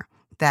learn more.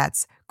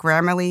 That's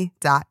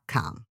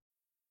Grammarly.com.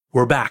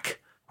 We're back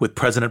with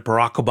President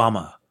Barack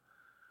Obama.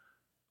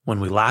 When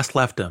we last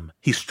left him,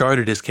 he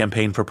started his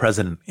campaign for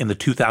president in the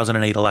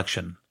 2008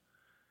 election.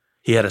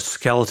 He had a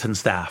skeleton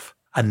staff,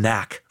 a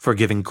knack for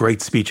giving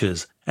great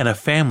speeches, and a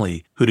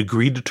family who'd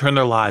agreed to turn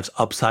their lives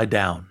upside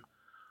down.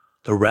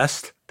 The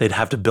rest, they'd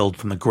have to build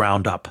from the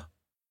ground up.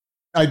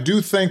 I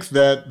do think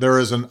that there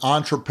is an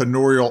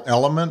entrepreneurial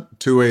element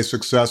to a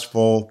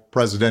successful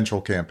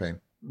presidential campaign.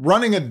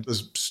 Running at a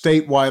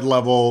statewide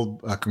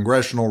level, a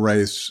congressional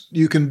race,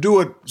 you can do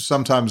it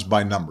sometimes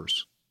by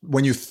numbers.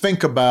 When you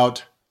think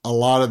about a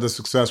lot of the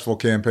successful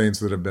campaigns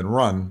that have been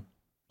run,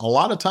 a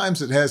lot of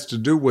times it has to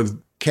do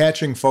with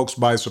catching folks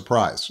by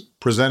surprise,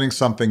 presenting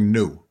something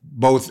new,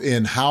 both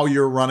in how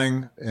you're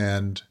running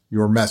and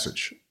your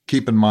message.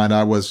 Keep in mind,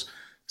 I was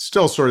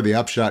still sort of the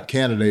upshot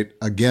candidate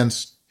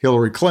against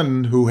Hillary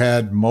Clinton, who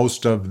had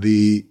most of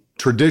the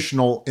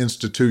traditional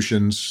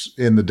institutions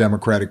in the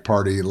Democratic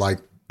Party, like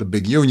the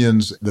big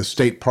unions, the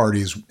state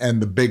parties,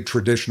 and the big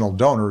traditional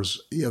donors.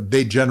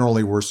 They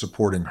generally were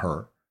supporting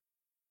her.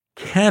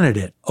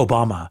 Candidate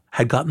Obama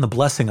had gotten the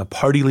blessing of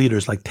party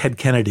leaders like Ted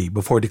Kennedy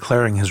before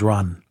declaring his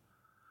run.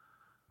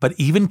 But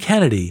even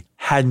Kennedy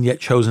hadn't yet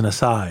chosen a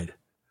side.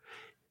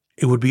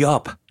 It would be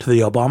up to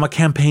the Obama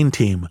campaign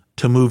team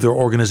to move their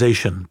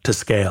organization to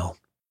scale.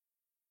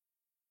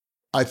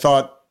 I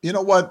thought, you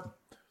know what?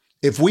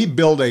 If we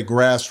build a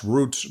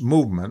grassroots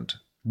movement,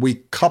 we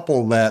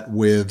couple that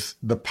with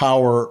the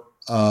power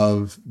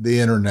of the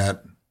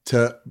internet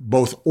to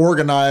both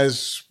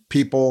organize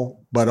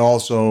people, but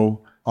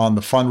also on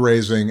the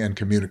fundraising and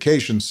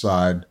communication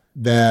side,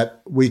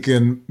 that we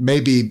can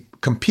maybe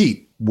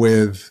compete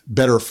with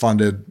better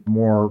funded,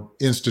 more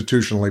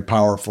institutionally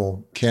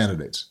powerful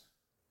candidates.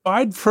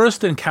 I'd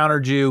first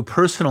encountered you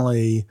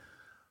personally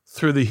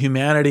through the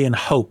humanity and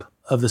hope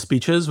of the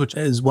speeches, which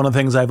is one of the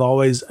things I've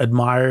always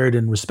admired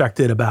and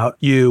respected about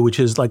you, which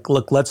is like,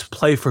 look, let's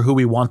play for who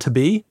we want to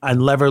be and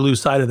never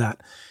lose sight of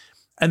that.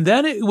 And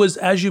then it was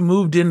as you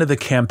moved into the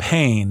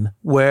campaign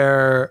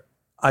where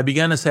I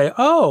began to say,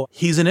 oh,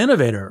 he's an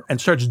innovator, and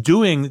starts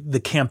doing the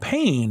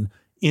campaign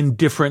in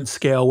different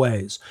scale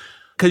ways.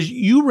 Because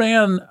you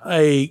ran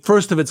a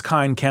first of its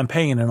kind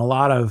campaign in a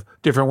lot of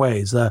different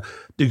ways, the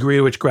degree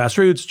to which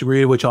grassroots,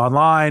 degree to which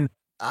online.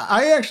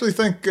 I actually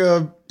think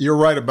you're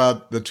right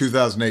about the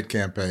 2008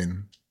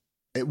 campaign.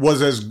 It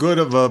was as good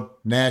of a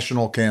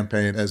national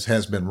campaign as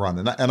has been run.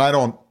 And I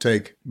don't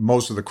take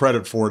most of the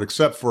credit for it,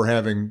 except for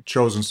having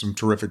chosen some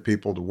terrific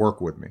people to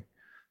work with me.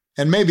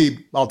 And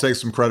maybe I'll take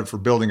some credit for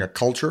building a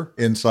culture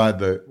inside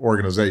the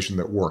organization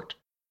that worked.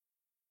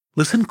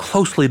 Listen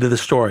closely to the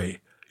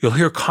story. You'll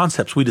hear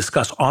concepts we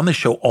discuss on the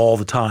show all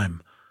the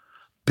time.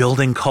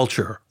 Building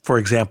culture, for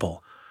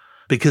example,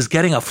 because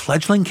getting a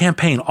fledgling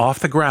campaign off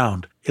the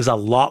ground is a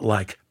lot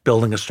like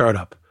building a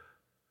startup,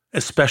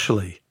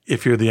 especially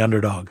if you're the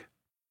underdog.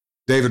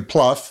 David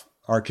Plouffe,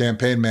 our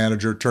campaign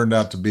manager, turned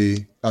out to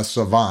be a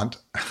savant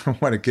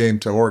when it came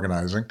to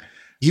organizing.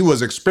 He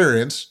was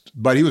experienced,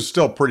 but he was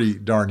still pretty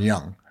darn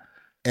young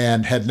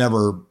and had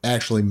never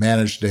actually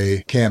managed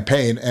a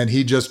campaign, and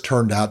he just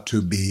turned out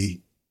to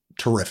be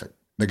terrific.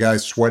 The guy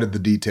sweated the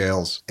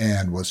details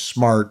and was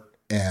smart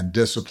and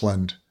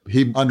disciplined.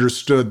 He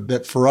understood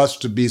that for us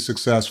to be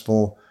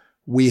successful,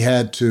 we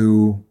had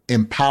to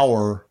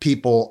empower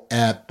people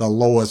at the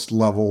lowest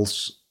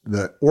levels.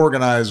 The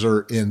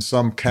organizer in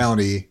some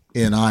county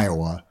in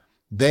Iowa,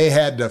 they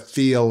had to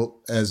feel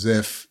as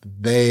if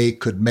they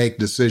could make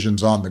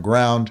decisions on the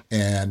ground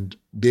and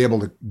be able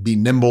to be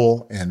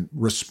nimble and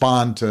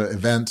respond to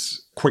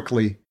events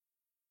quickly.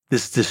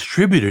 This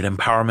distributed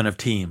empowerment of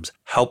teams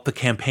helped the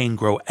campaign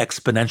grow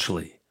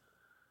exponentially,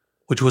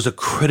 which was a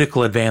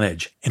critical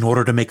advantage in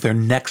order to make their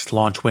next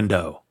launch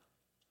window,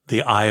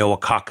 the Iowa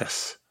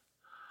caucus.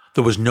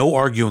 There was no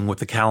arguing with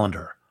the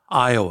calendar.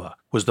 Iowa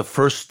was the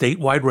first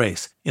statewide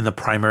race in the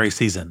primary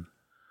season.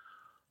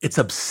 It's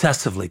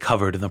obsessively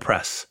covered in the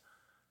press.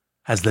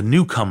 As the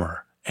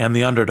newcomer and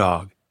the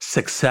underdog,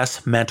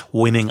 success meant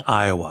winning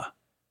Iowa.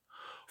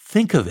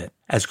 Think of it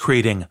as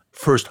creating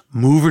first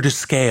mover to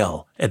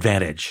scale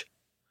advantage.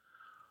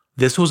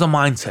 This was a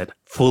mindset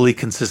fully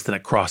consistent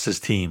across his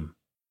team.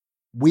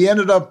 We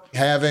ended up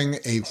having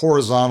a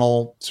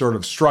horizontal sort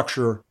of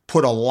structure,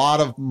 put a lot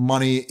of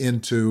money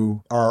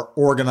into our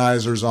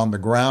organizers on the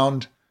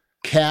ground,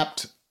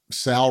 capped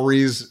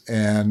salaries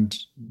and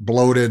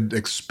bloated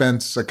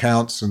expense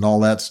accounts and all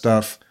that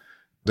stuff.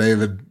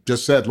 David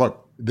just said,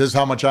 look, this is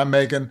how much I'm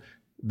making.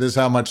 This is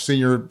how much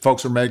senior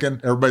folks are making.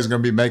 Everybody's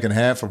going to be making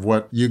half of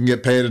what you can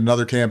get paid in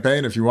another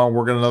campaign. If you want to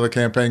work in another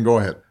campaign, go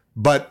ahead.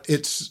 But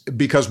it's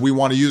because we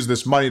want to use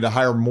this money to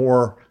hire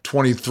more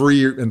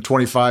 23 and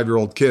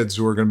 25-year-old kids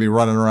who are going to be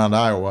running around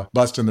Iowa,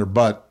 busting their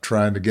butt,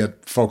 trying to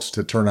get folks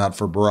to turn out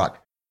for Barack.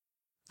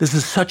 This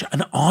is such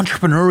an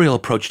entrepreneurial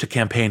approach to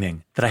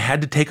campaigning that I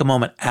had to take a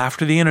moment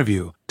after the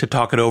interview to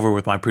talk it over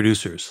with my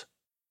producers.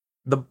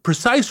 The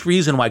precise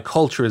reason why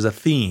culture is a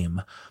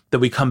theme that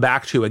we come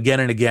back to again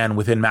and again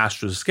within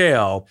Masters of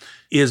Scale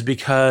is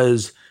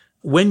because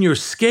when you're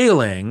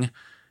scaling,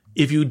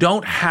 if you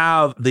don't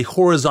have the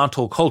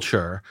horizontal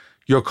culture,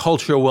 your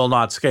culture will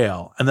not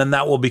scale. And then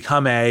that will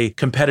become a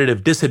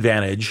competitive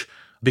disadvantage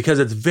because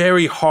it's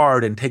very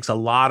hard and takes a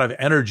lot of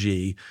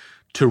energy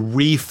to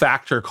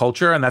refactor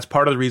culture. And that's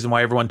part of the reason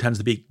why everyone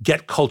tends to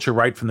get culture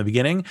right from the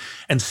beginning.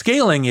 And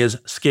scaling is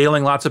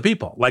scaling lots of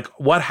people. Like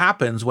what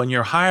happens when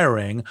you're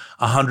hiring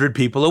 100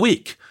 people a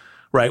week,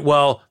 right?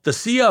 Well, the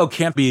CEO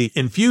can't be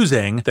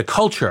infusing the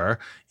culture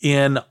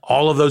in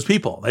all of those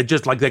people. They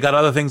got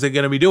other things they're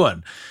going to be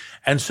doing.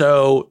 And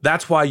so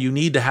that's why you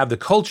need to have the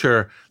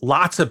culture,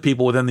 lots of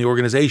people within the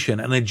organization,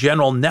 and a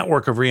general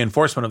network of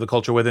reinforcement of the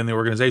culture within the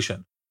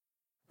organization.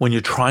 When you're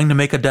trying to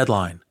make a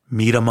deadline,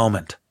 meet a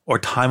moment, or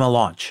time a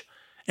launch,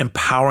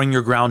 empowering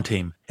your ground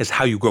team is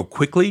how you grow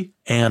quickly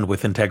and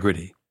with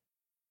integrity.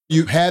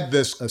 You had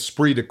this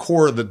esprit de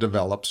corps that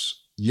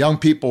develops, young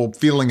people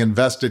feeling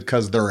invested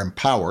because they're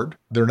empowered.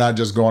 They're not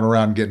just going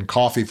around getting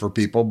coffee for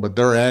people, but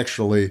they're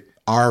actually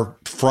our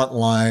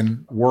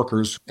frontline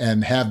workers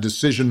and have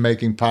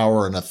decision-making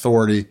power and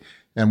authority,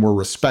 and we're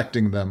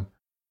respecting them.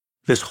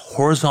 This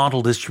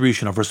horizontal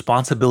distribution of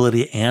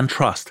responsibility and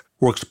trust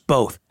works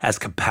both as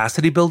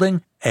capacity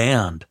building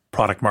and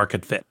product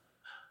market fit.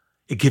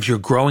 It gives your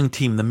growing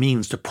team the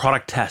means to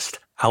product test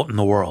out in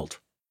the world.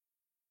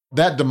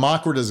 That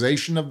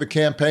democratization of the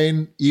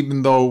campaign,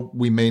 even though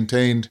we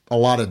maintained a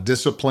lot of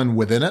discipline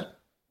within it,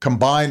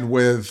 combined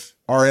with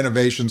our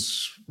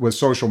innovations with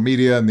social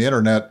media and the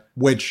internet,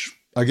 which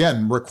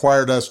again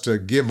required us to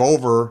give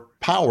over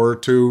power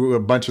to a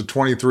bunch of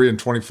 23 and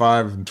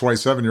 25 and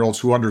 27-year-olds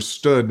who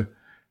understood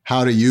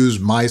how to use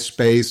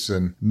MySpace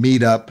and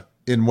Meetup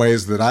in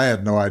ways that I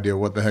had no idea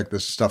what the heck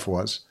this stuff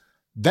was.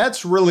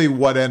 That's really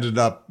what ended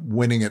up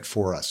winning it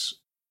for us.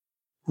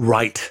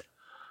 Right.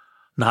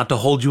 Not to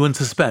hold you in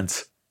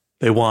suspense,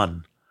 they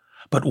won.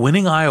 But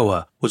winning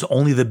Iowa was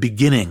only the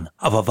beginning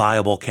of a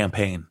viable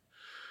campaign.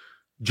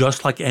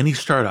 Just like any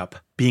startup,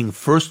 being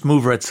first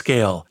mover at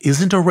scale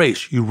isn't a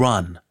race you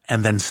run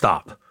and then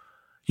stop.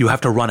 You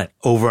have to run it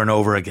over and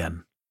over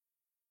again.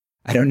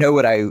 I don't know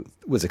what I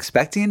was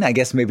expecting. I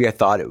guess maybe I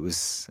thought it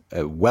was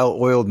a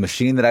well-oiled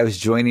machine that I was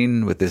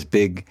joining with this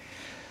big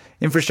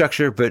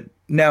infrastructure, but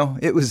no,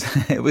 it was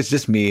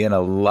just me and a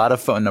lot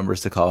of phone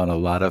numbers to call and a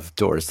lot of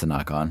doors to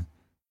knock on.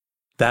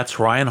 That's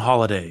Ryan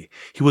Holiday.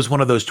 He was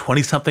one of those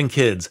 20-something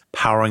kids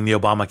powering the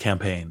Obama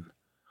campaign.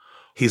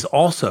 He's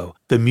also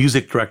the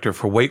music director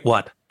for Wait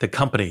What, the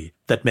company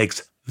that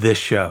makes this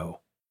show.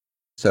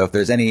 So if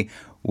there's any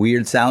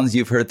weird sounds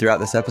you've heard throughout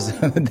this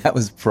episode, that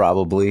was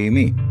probably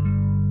me.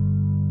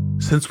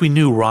 Since we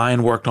knew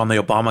Ryan worked on the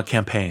Obama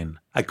campaign,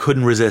 I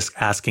couldn't resist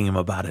asking him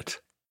about it.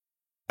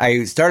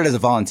 I started as a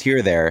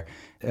volunteer there,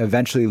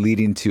 eventually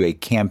leading to a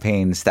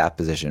campaign staff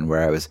position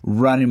where I was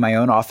running my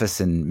own office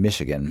in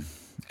Michigan.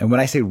 And when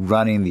I say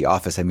running the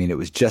office, I mean it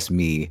was just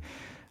me.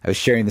 I was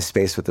sharing the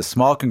space with a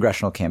small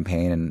congressional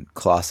campaign in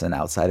Clawson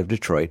outside of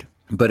Detroit.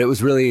 But it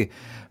was really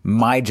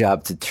my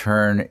job to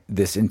turn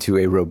this into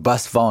a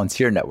robust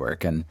volunteer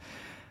network, and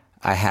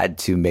I had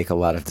to make a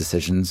lot of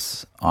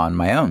decisions on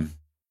my own.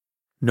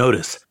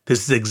 Notice,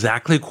 this is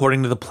exactly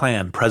according to the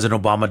plan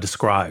President Obama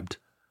described.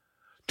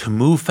 To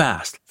move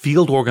fast,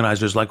 field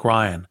organizers like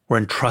Ryan were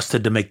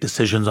entrusted to make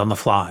decisions on the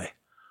fly.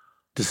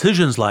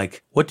 Decisions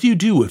like, what do you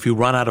do if you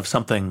run out of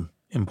something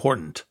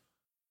important?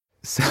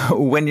 So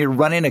when you're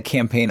running a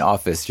campaign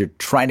office, you're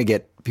trying to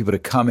get people to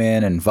come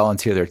in and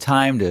volunteer their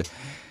time to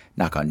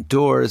knock on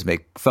doors,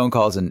 make phone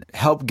calls, and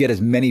help get as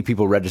many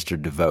people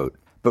registered to vote.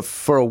 But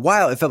for a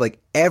while, it felt like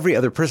every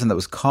other person that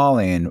was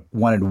calling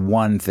wanted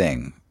one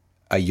thing,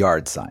 a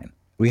yard sign.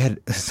 We had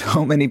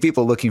so many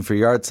people looking for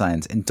yard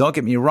signs. And don't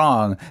get me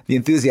wrong, the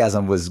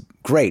enthusiasm was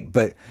great,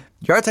 but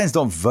yard signs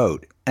don't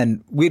vote.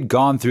 And we'd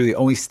gone through the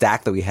only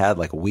stack that we had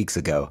like weeks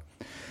ago.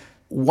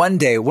 One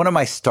day, one of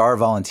my star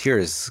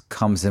volunteers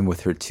comes in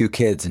with her 2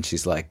 kids, and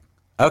she's like,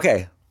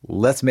 okay,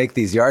 let's make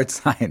these yard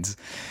signs.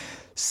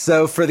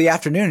 So for the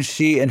afternoon,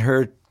 she and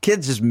her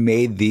kids just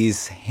made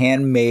these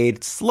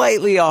handmade,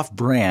 slightly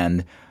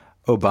off-brand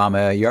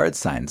Obama yard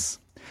signs.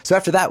 So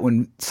after that,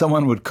 when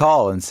someone would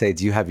call and say,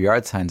 do you have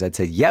yard signs? I'd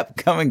say, yep,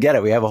 come and get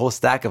it. We have a whole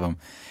stack of them.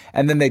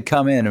 And then they'd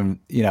come in and,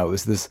 it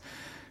was this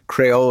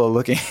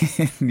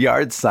Crayola-looking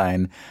yard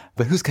sign.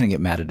 But who's going to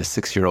get mad at a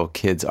 6-year-old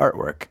kid's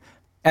artwork?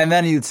 And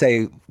then you'd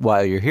say,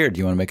 while you're here, do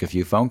you want to make a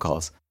few phone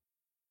calls?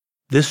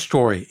 This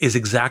story is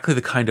exactly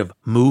the kind of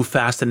move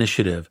fast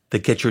initiative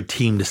that gets your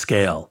team to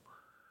scale.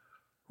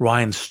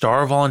 Ryan's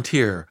star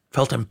volunteer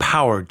felt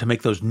empowered to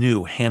make those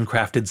new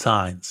handcrafted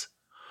signs.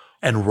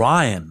 And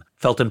Ryan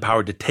felt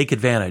empowered to take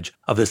advantage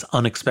of this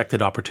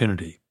unexpected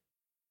opportunity.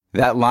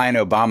 That line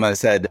Obama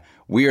said,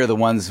 we are the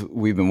ones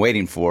we've been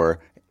waiting for,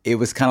 it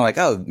was kind of like,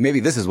 oh, maybe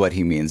this is what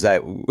he means.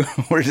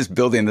 We're just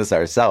building this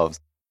ourselves.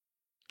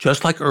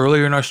 Just like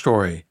earlier in our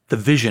story, the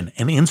vision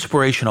and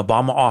inspiration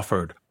Obama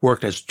offered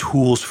worked as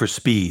tools for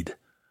speed.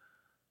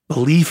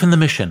 Belief in the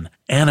mission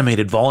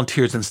animated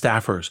volunteers and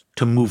staffers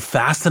to move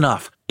fast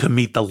enough to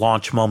meet the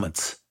launch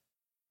moments.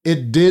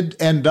 It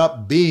did end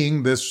up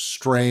being this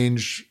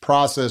strange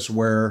process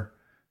where,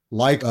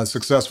 like a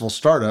successful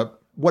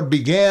startup, what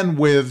began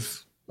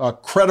with a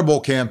credible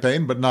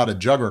campaign, but not a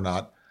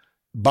juggernaut,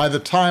 by the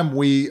time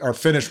we are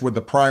finished with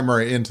the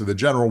primary into the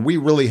general, we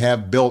really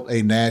have built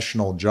a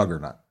national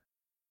juggernaut.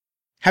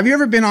 Have you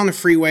ever been on the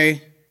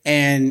freeway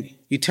and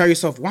you tell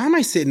yourself, why am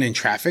I sitting in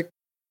traffic?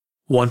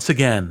 Once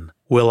again,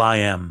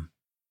 will.i.am.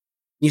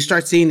 You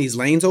start seeing these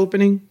lanes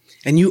opening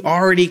and you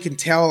already can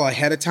tell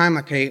ahead of time,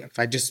 okay, if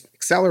I just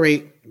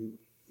accelerate,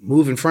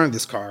 move in front of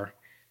this car,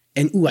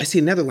 and I see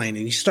another lane,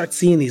 and you start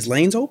seeing these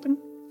lanes open.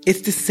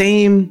 It's the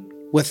same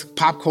with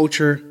pop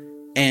culture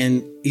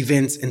and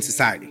events in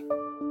society.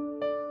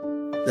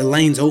 The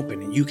lanes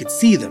open and you could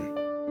see them.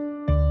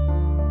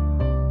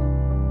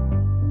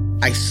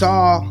 I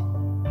saw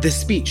this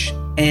speech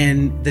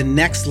and the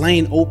next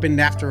lane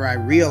opened after I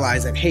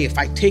realized that, hey, if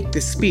I take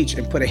this speech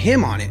and put a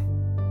hymn on it,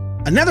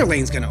 another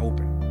lane's gonna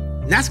open.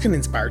 And that's gonna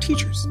inspire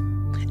teachers.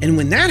 And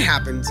when that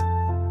happens,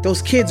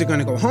 those kids are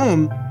gonna go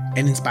home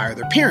and inspire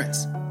their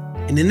parents.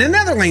 And then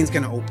another lane's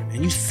gonna open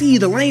and you see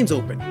the lanes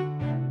open.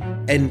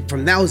 And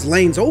from those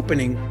lanes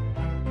opening,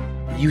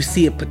 you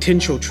see a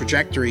potential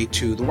trajectory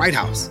to the White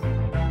House.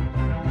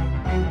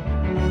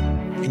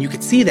 And you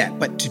could see that,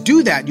 but to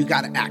do that, you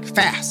gotta act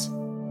fast.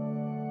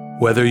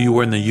 Whether you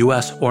were in the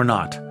U.S. or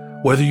not,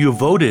 whether you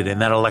voted in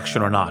that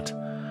election or not,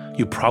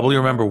 you probably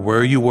remember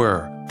where you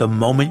were the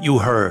moment you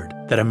heard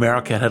that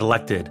America had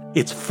elected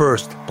its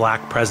first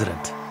black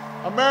president.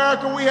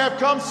 America, we have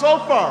come so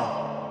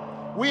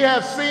far. We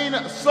have seen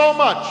so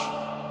much,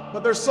 but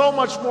there's so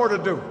much more to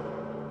do.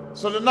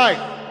 So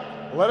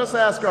tonight, let us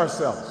ask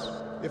ourselves,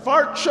 if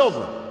our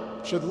children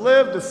should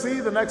live to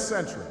see the next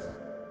century,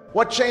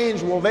 what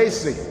change will they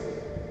see?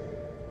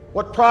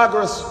 What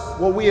progress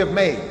will we have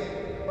made?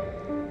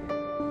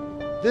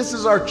 This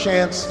is our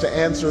chance to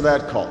answer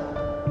that call.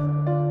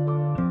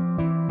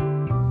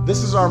 This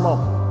is our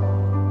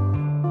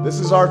moment. This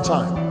is our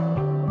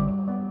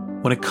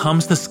time. When it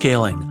comes to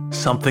scaling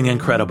something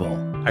incredible,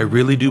 I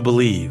really do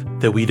believe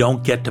that we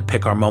don't get to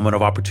pick our moment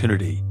of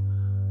opportunity.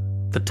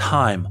 The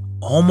time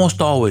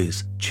almost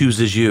always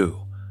chooses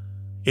you.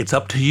 It's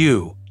up to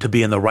you to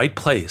be in the right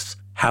place,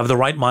 have the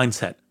right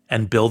mindset,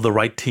 and build the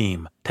right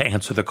team to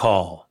answer the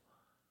call.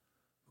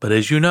 But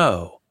as you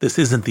know, this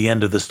isn't the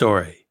end of the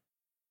story.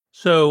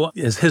 So,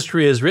 as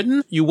history is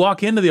written, you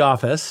walk into the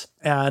office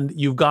and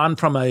you've gone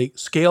from a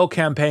scale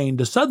campaign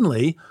to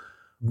suddenly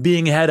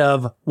being head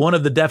of one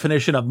of the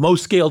definition of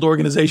most scaled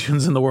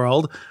organizations in the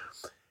world,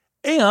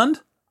 and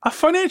a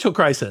financial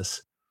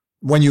crisis.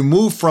 When you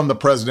move from the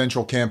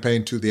presidential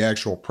campaign to the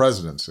actual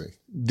presidency,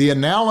 the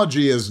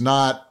analogy is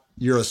not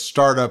you're a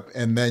startup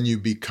and then you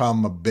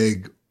become a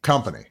big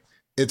company.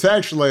 It's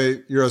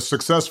actually you're a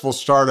successful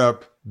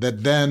startup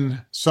that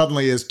then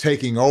suddenly is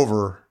taking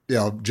over,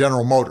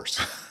 General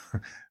Motors.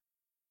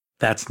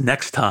 That's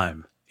next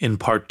time in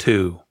part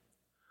 2.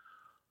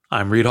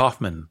 I'm Reid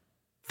Hoffman.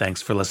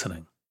 Thanks for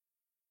listening.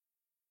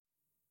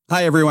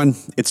 Hi, everyone.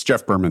 It's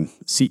Jeff Berman,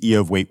 CEO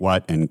of Wait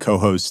What and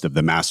co-host of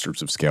the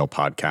Masters of Scale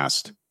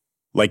podcast.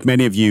 Like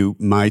many of you,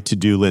 my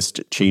to-do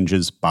list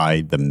changes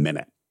by the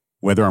minute.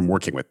 Whether I'm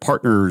working with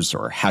partners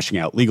or hashing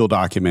out legal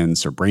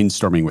documents or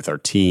brainstorming with our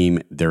team,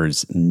 there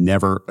is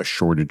never a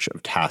shortage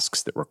of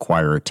tasks that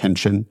require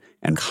attention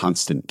and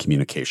constant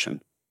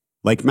communication.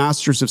 Like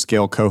Masters of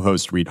Scale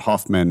co-host Reid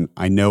Hoffman,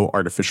 I know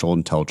artificial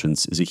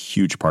intelligence is a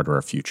huge part of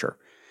our future,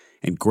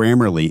 and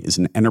Grammarly is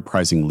an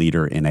enterprising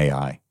leader in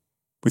AI.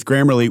 With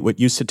Grammarly, what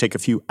used to take a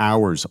few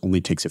hours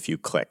only takes a few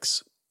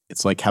clicks.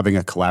 It's like having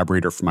a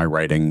collaborator for my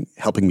writing,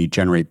 helping me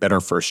generate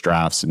better first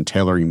drafts and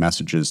tailoring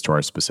messages to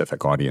our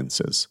specific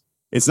audiences.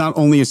 It's not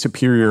only a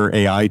superior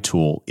AI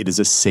tool, it is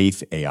a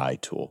safe AI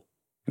tool.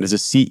 And as a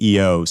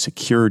CEO,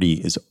 security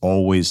is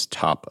always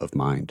top of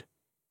mind.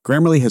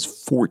 Grammarly has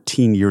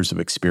 14 years of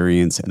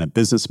experience and a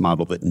business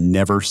model that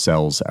never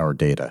sells our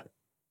data.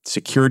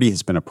 Security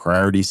has been a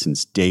priority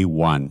since day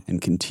one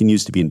and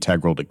continues to be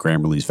integral to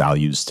Grammarly's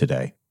values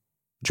today.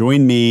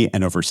 Join me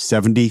and over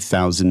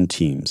 70,000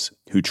 teams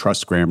who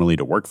trust Grammarly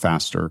to work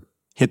faster,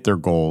 hit their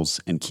goals,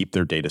 and keep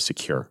their data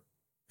secure.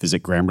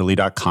 Visit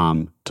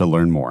Grammarly.com to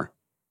learn more.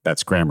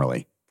 That's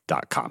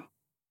Grammarly.com.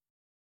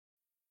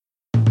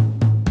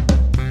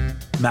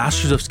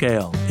 Masters of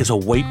Scale is a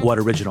Wait What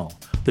original.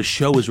 The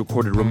show is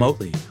recorded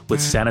remotely with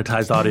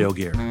sanitized audio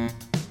gear.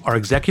 Our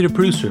executive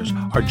producers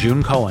are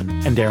June Cohen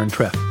and Darren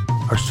Triff.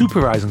 Our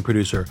supervising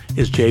producer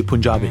is Jay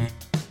Punjabi.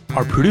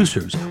 Our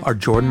producers are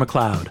Jordan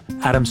McLeod,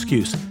 Adam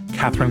Skuse,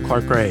 Catherine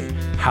Clark-Gray,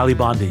 Hallie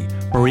Bondi,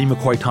 Marie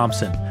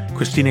McCoy-Thompson,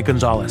 Christina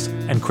Gonzalez,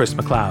 and Chris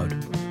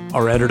McLeod.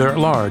 Our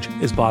editor-at-large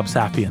is Bob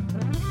Safian.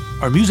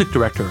 Our music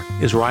director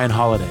is Ryan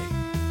Holiday.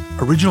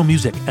 Original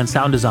music and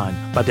sound design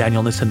by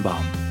Daniel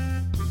Nissenbaum.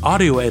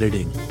 Audio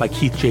editing by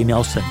Keith J.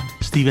 Nelson,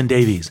 Stephen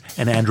Davies,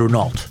 and Andrew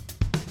Nault.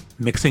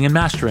 Mixing and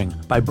mastering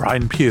by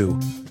Brian Pugh.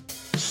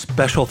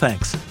 Special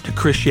thanks to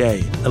Chris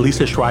Ye,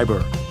 Elisa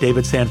Schreiber,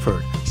 David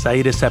Sanford,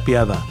 Saida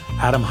Sepieva,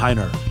 Adam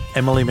Heiner,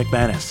 Emily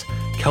McManus,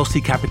 Kelsey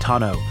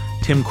Capitano,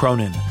 Tim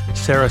Cronin,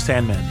 Sarah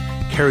Sandman,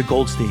 Carrie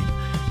Goldstein,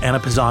 Anna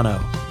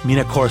Pisano,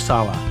 Mina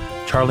Kurosawa,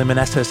 Charlie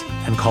Meneses,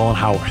 and Colin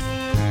Howarth.